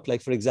self-doubt.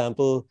 Like, for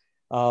example,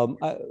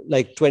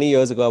 like 20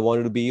 years ago, I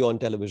wanted to be on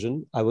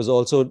television. I was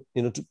also,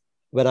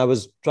 when I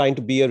was trying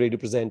to be a radio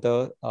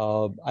presenter,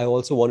 I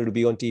also wanted to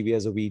be on TV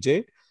as a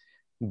VJ.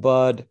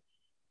 But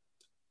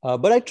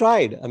I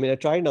tried. I mean, I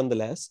tried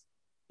nonetheless.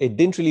 It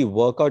didn't really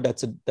work out.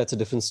 That's a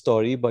different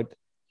story. But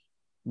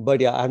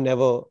yeah, I've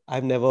never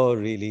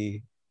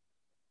really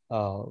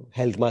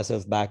held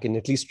myself back in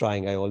at least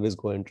trying. I always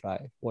go and try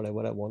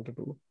whatever I want to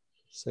do.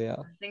 So yeah,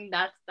 I think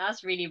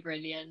that's really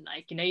brilliant.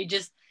 Like, you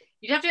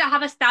have to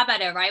have a stab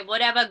at it, right?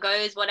 Whatever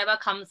goes, whatever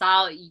comes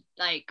out,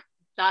 like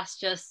that's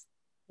just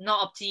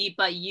not up to you,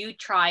 but you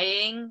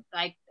trying,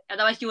 like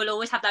otherwise you will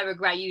always have that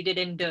regret you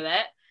didn't do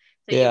it.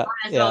 So you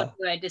might as well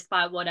do it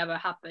despite whatever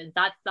happens.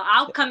 That's the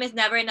outcome is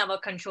never in our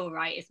control,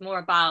 right? It's more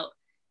about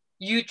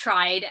you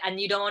tried, and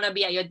you don't want to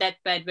be at your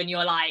deathbed when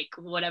you're like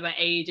whatever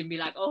age and be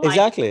like, oh,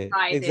 exactly.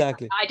 I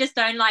just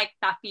don't like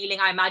that feeling.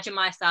 I imagine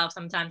myself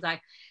sometimes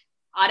like,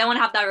 I don't want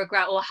to have that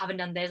regret, or I haven't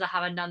done this, I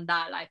haven't done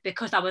that, like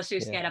because I was too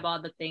scared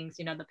about the things,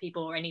 the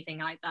people or anything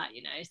like that,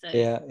 so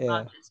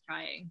I'm just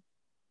trying.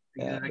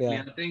 Exactly.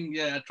 I think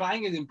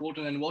trying is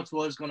important, and what's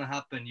going to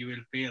happen? You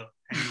will fail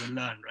and you will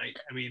learn, right?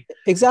 I mean,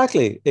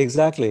 exactly.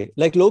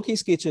 Like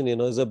Loki's Kitchen,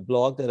 is a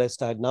blog that I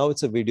started. Now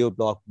it's a video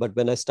blog, but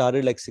when I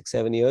started like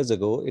 6-7 years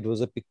ago, it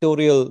was a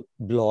pictorial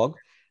blog,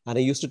 and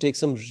I used to take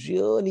some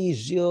really,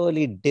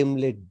 really dim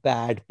lit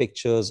bad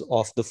pictures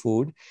of the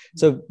food.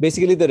 So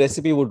basically, the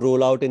recipe would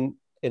roll out in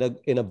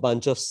a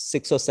bunch of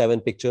 6 or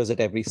 7 pictures at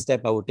every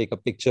step. I would take a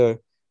picture,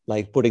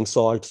 like putting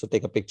salt, so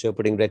take a picture,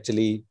 putting red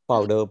chili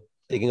powder,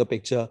 taking a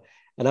picture,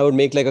 and I would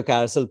make like a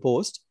carousel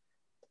post.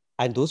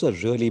 And those were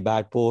really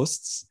bad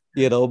posts,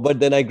 but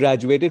then I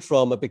graduated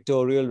from a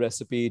pictorial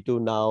recipe to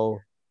now,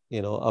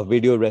 a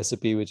video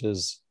recipe, which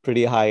is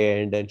pretty high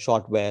end and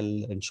shot well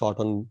and shot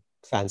on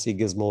fancy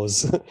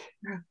gizmos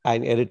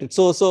and edited.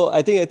 So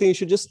I think you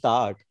should just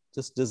start,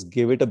 just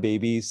give it a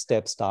baby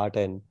step start.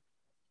 And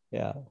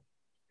yeah.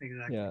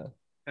 Exactly. Yeah.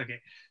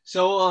 Okay.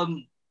 So,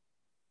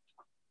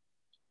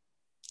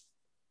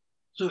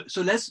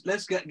 So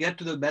let's get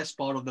to the best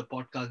part of the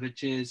podcast,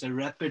 which is a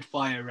rapid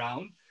fire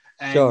round.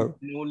 And sure.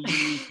 You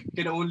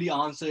can only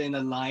answer in a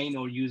line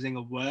or using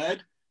a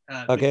word.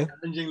 Okay.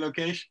 Challenging,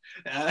 Lokesh.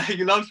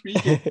 You love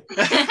speaking.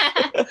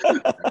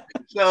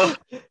 So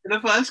the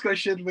first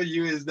question for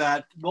you is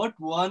that what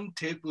one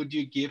tip would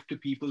you give to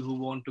people who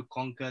want to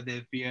conquer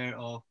their fear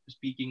of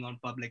speaking on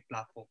public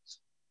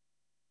platforms?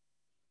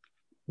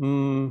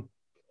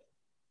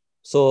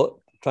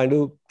 So trying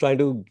to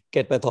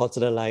get my thoughts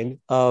in a line.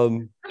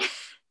 You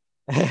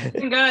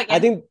can go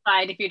again.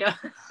 If you don't.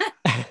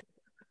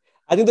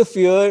 I think the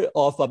fear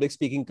of public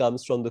speaking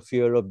comes from the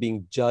fear of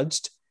being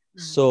judged.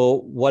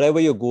 So whatever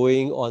you're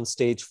going on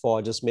stage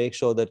for, just make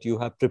sure that you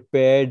have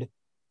prepared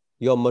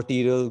your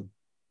material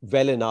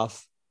well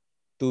enough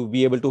to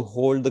be able to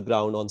hold the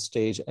ground on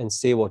stage and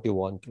say what you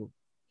want to.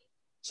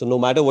 So no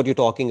matter what you're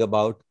talking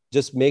about,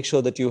 just make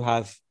sure that you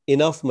have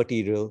enough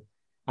material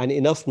and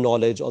enough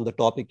knowledge on the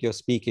topic you're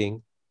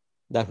speaking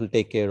that will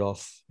take care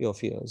of your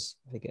fears,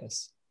 I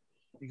guess.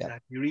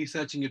 Exactly. You're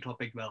researching your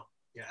topic well.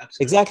 Yeah,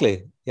 absolutely.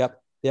 Exactly. Yep.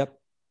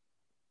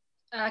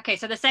 Okay,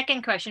 so the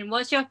second question,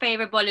 what's your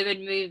favorite Bollywood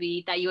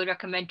movie that you would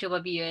recommend to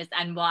our viewers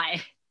and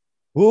why?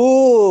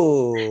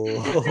 Oh,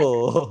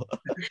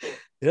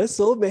 there are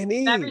so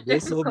many.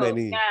 There's so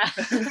many. Yeah.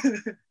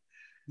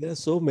 There are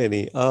so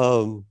many.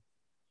 I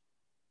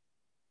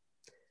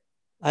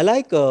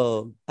like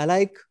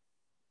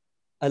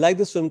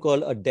this film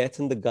called A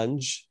Death in the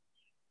Gunj.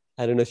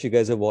 I don't know if you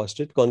guys have watched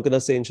it.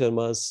 Konkona Sen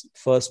Sharma's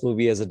first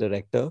movie as a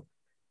director.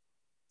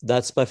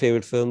 That's my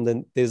favorite film.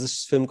 Then there's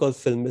this film called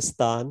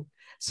Filmistan.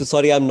 So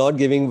sorry, I'm not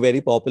giving very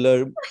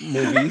popular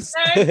movies.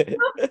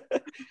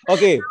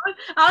 Okay.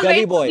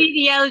 Gully Boy.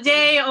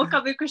 DDLJ or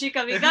Kabhi Khushi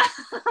Kabhi Gum.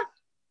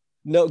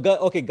 No,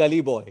 okay,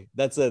 Gully Boy.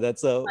 That's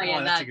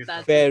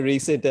fair,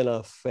 recent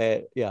enough.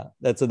 Yeah,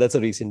 that's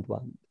a recent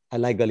one. I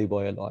like Gully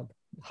Boy a lot.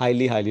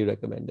 Highly, highly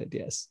recommended.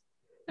 Yes.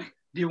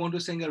 Do you want to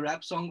sing a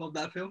rap song of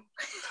that film?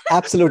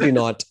 Absolutely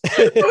not.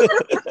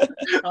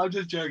 I'm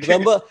just joking.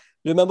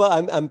 Remember,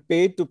 I'm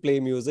paid to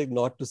play music,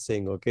 not to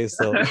sing. Okay,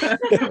 so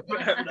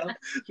fair enough.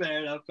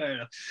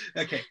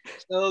 Okay,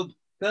 so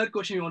third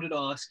question we wanted to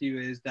ask you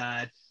is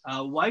that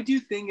why do you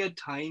think at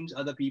times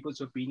other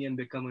people's opinion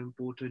become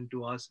important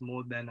to us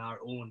more than our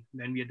own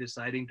when we are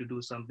deciding to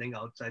do something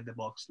outside the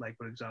box, like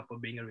for example,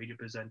 being a radio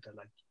presenter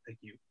like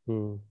you?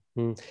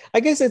 I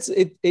guess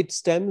it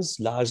stems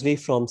largely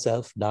from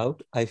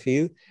self-doubt, I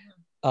feel.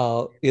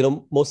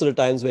 Most of the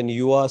times when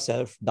you are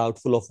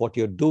self-doubtful of what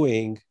you're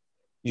doing,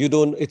 you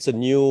don't, it's a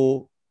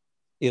new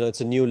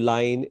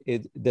line.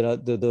 There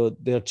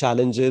are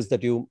challenges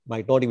that you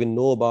might not even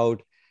know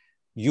about.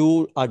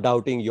 You are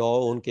doubting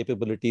your own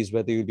capabilities,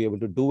 whether you'll be able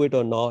to do it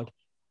or not.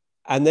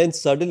 And then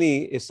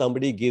suddenly, if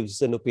somebody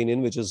gives an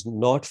opinion which is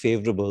not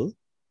favorable,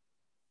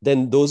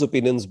 then those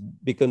opinions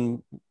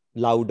become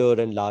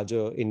louder and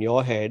larger in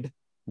your head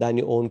than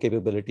your own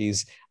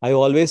capabilities. I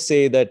always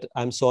say that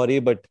I'm sorry,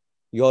 but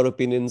your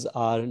opinions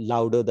are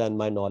louder than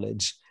my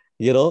knowledge.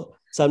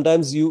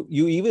 Sometimes you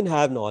even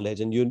have knowledge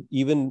and you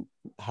even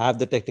have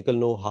the technical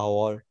know-how,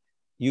 or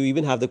you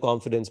even have the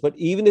confidence. But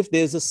even if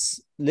there's a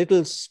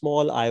little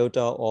small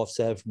iota of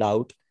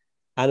self-doubt,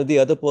 and if the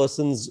other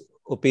person's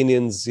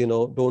opinions,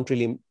 don't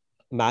really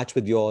match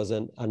with yours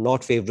and are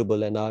not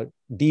favorable and are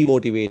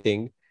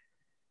demotivating,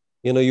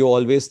 you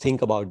always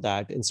think about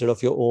that instead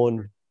of your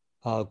own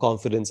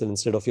confidence and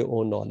instead of your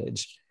own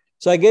knowledge.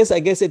 So I guess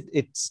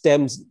it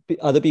stems,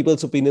 other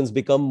people's opinions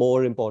become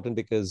more important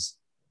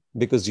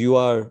because you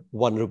are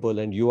vulnerable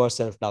and you are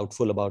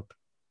self-doubtful about,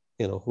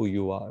 who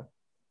you are.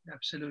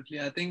 Absolutely.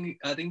 I think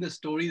the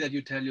story that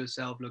you tell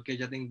yourself,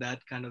 Lokesh, I think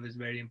that kind of is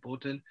very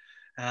important.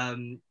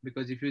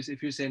 Because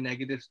if you say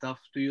negative stuff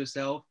to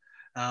yourself,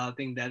 I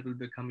think that will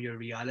become your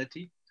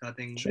reality. So I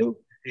think True.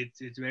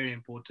 It's very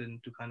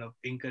important to kind of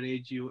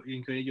encourage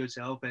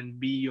yourself and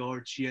be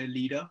your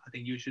cheerleader. I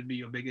think you should be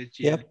your biggest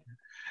cheerleader. Yep.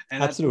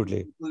 And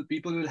Absolutely.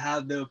 People will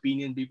have their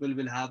opinion. People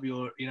will have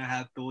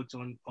have thoughts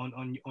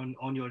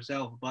on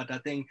yourself. But I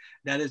think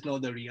that is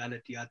not the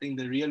reality. I think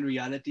the real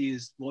reality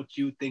is what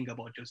you think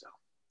about yourself.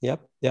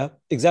 Yep. Yeah,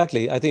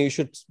 exactly. I think you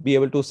should be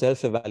able to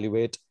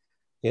self-evaluate.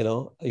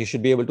 You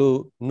should be able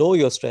to know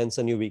your strengths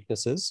and your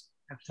weaknesses.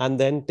 Absolutely. And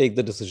then take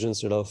the decision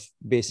instead of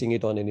basing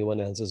it on anyone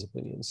else's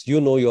opinions.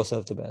 You know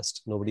yourself the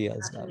best. Nobody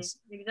else does.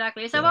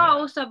 Exactly. It's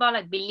also about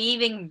like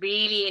believing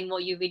really in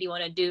what you really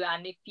want to do.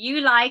 And if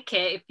you like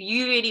it, if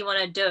you really want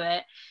to do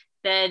it,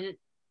 then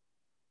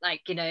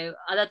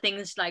other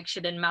things like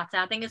shouldn't matter.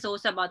 I think it's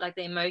also about like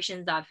the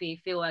emotions that you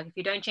feel. Like if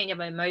you don't change your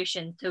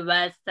emotions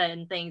towards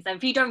certain things, and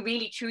if you don't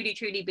really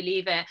truly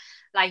believe it,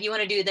 like you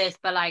want to do this,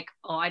 but like,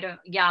 oh,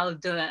 I'll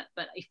do it.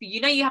 But if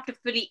you have to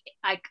fully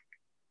like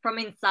from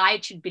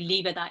inside should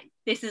believe it that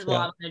this is what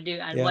I want to do,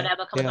 and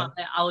whatever comes out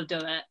there, I'll do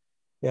it.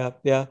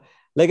 Yeah.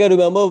 Like I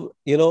remember,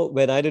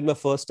 when I did my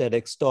first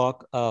TEDx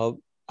talk,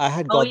 I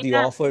had got the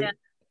offer. Yeah.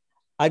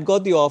 I'd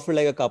got the offer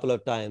like a couple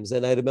of times,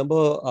 and I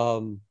remember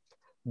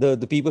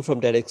the people from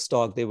TEDx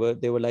Talk, they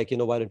were like,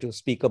 why don't you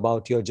speak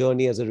about your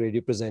journey as a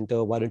radio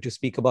presenter? Why don't you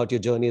speak about your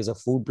journey as a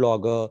food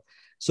blogger?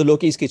 So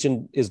Loki's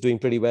Kitchen is doing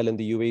pretty well in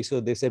the UAE.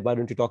 So they said, why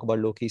don't you talk about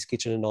Loki's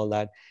Kitchen and all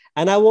that?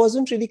 And I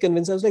wasn't really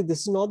convinced. I was like,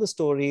 this is not the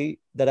story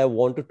that I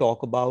want to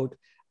talk about.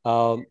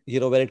 When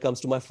it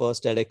comes to my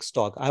first TEDx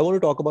talk, I want to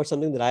talk about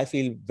something that I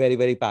feel very,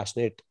 very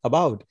passionate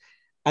about.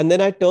 And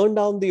then I turned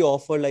down the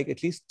offer like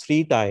at least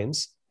 3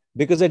 times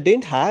because I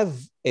didn't have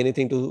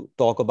anything to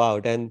talk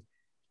about. And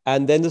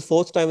then the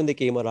 4th time when they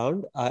came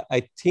around,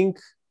 I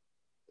think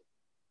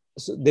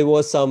there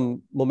was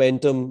some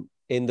momentum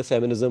in the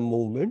feminism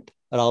movement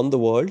around the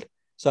world.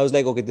 So I was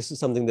like, okay, this is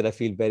something that I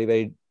feel very,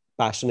 very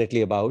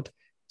passionately about.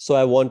 So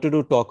I wanted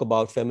to talk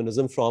about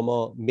feminism from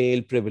a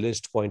male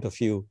privileged point of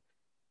view.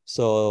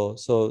 So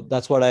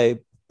that's what I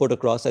put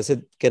across. I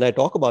said, can I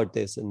talk about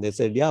this? And they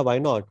said, yeah, why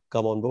not?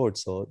 Come on board.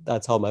 So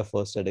that's how my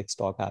first TEDx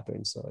talk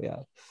happened. So yeah.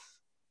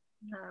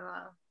 Oh,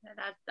 wow.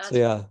 That's so,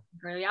 yeah.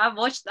 Really, I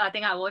watched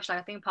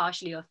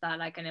partially of that,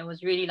 like, and it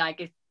was really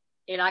like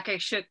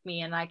it shook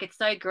me, and like it's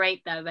so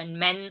great that when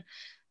men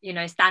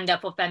stand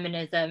up for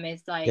feminism,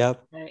 it's like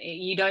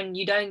you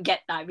don't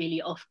get that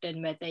really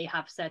often where they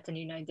have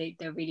certain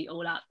they're really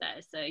all out there.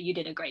 So you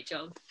did a great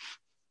job.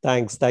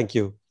 Thank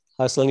you.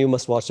 Arslan, you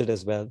must watch it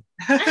as well.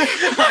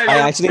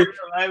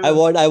 I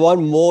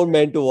want more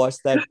men to watch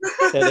that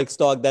TEDx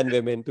talk than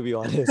women, to be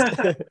honest.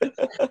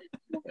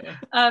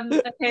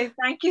 Okay,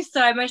 thank you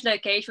so much,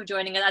 Lokesh, for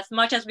joining us. As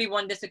much as we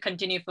want this to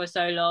continue for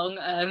so long,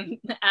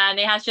 and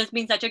it has just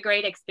been such a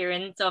great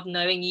experience of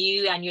knowing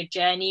you and your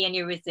journey and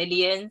your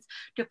resilience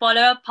to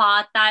follow a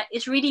path that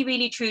is really,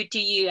 really true to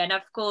you. And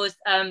of course,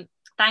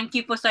 thank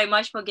you so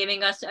much for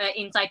giving us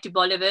insight to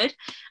Bollywood.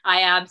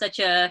 I am such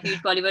a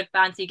huge Bollywood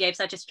fan, so you gave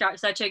such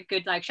a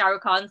good like Shah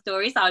Rukh Khan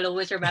story, so I'll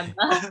always remember.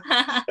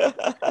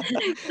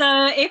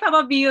 So if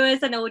our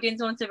viewers and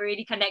audience want to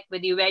really connect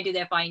with you, where do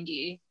they find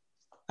you?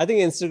 I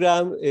think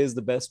Instagram is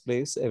the best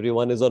place.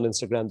 Everyone is on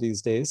Instagram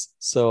these days.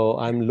 So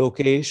I'm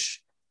Lokesh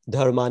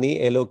Dharmani,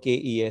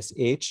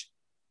 Lokesh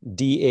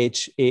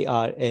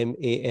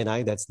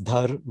Dharmani. That's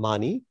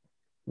Dharmani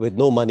with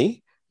no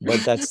money, but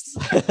that's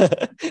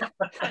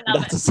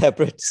that's a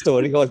separate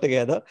story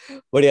altogether.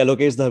 But yeah,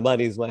 Lokesh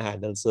Dharmani is my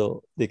handle,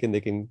 so they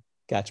can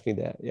catch me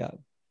there. Yeah.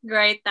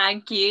 Great,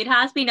 thank you. It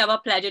has been our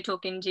pleasure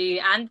talking to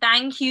you. And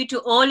thank you to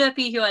all of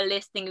you who are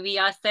listening. We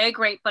are so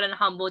grateful and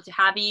humbled to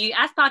have you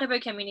as part of a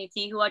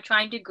community who are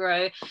trying to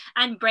grow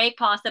and break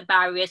past the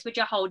barriers which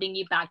are holding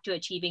you back to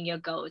achieving your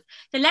goals.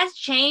 So let's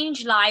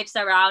change lives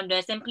around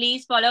us. And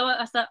please follow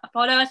us on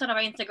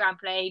our Instagram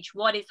page,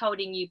 What is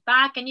Holding You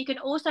Back? And you can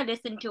also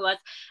listen to us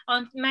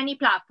on many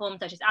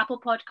platforms such as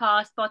Apple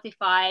Podcasts,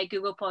 Spotify,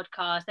 Google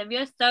Podcasts. And we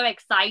are so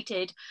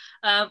excited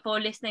for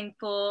listening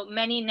for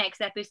many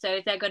next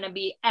episodes. They're going to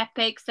be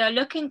epic. So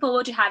looking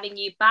forward to having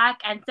you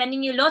back and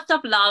sending you lots of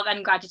love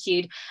and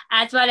gratitude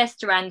as well as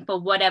strength for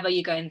whatever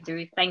you're going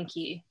through. Thank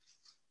you.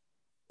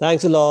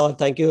 Thanks a lot.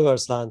 Thank you,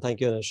 Arslan.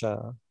 Thank you,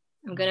 Anusha.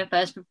 I'm going to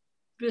first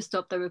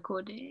stop the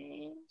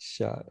recording.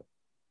 Sure.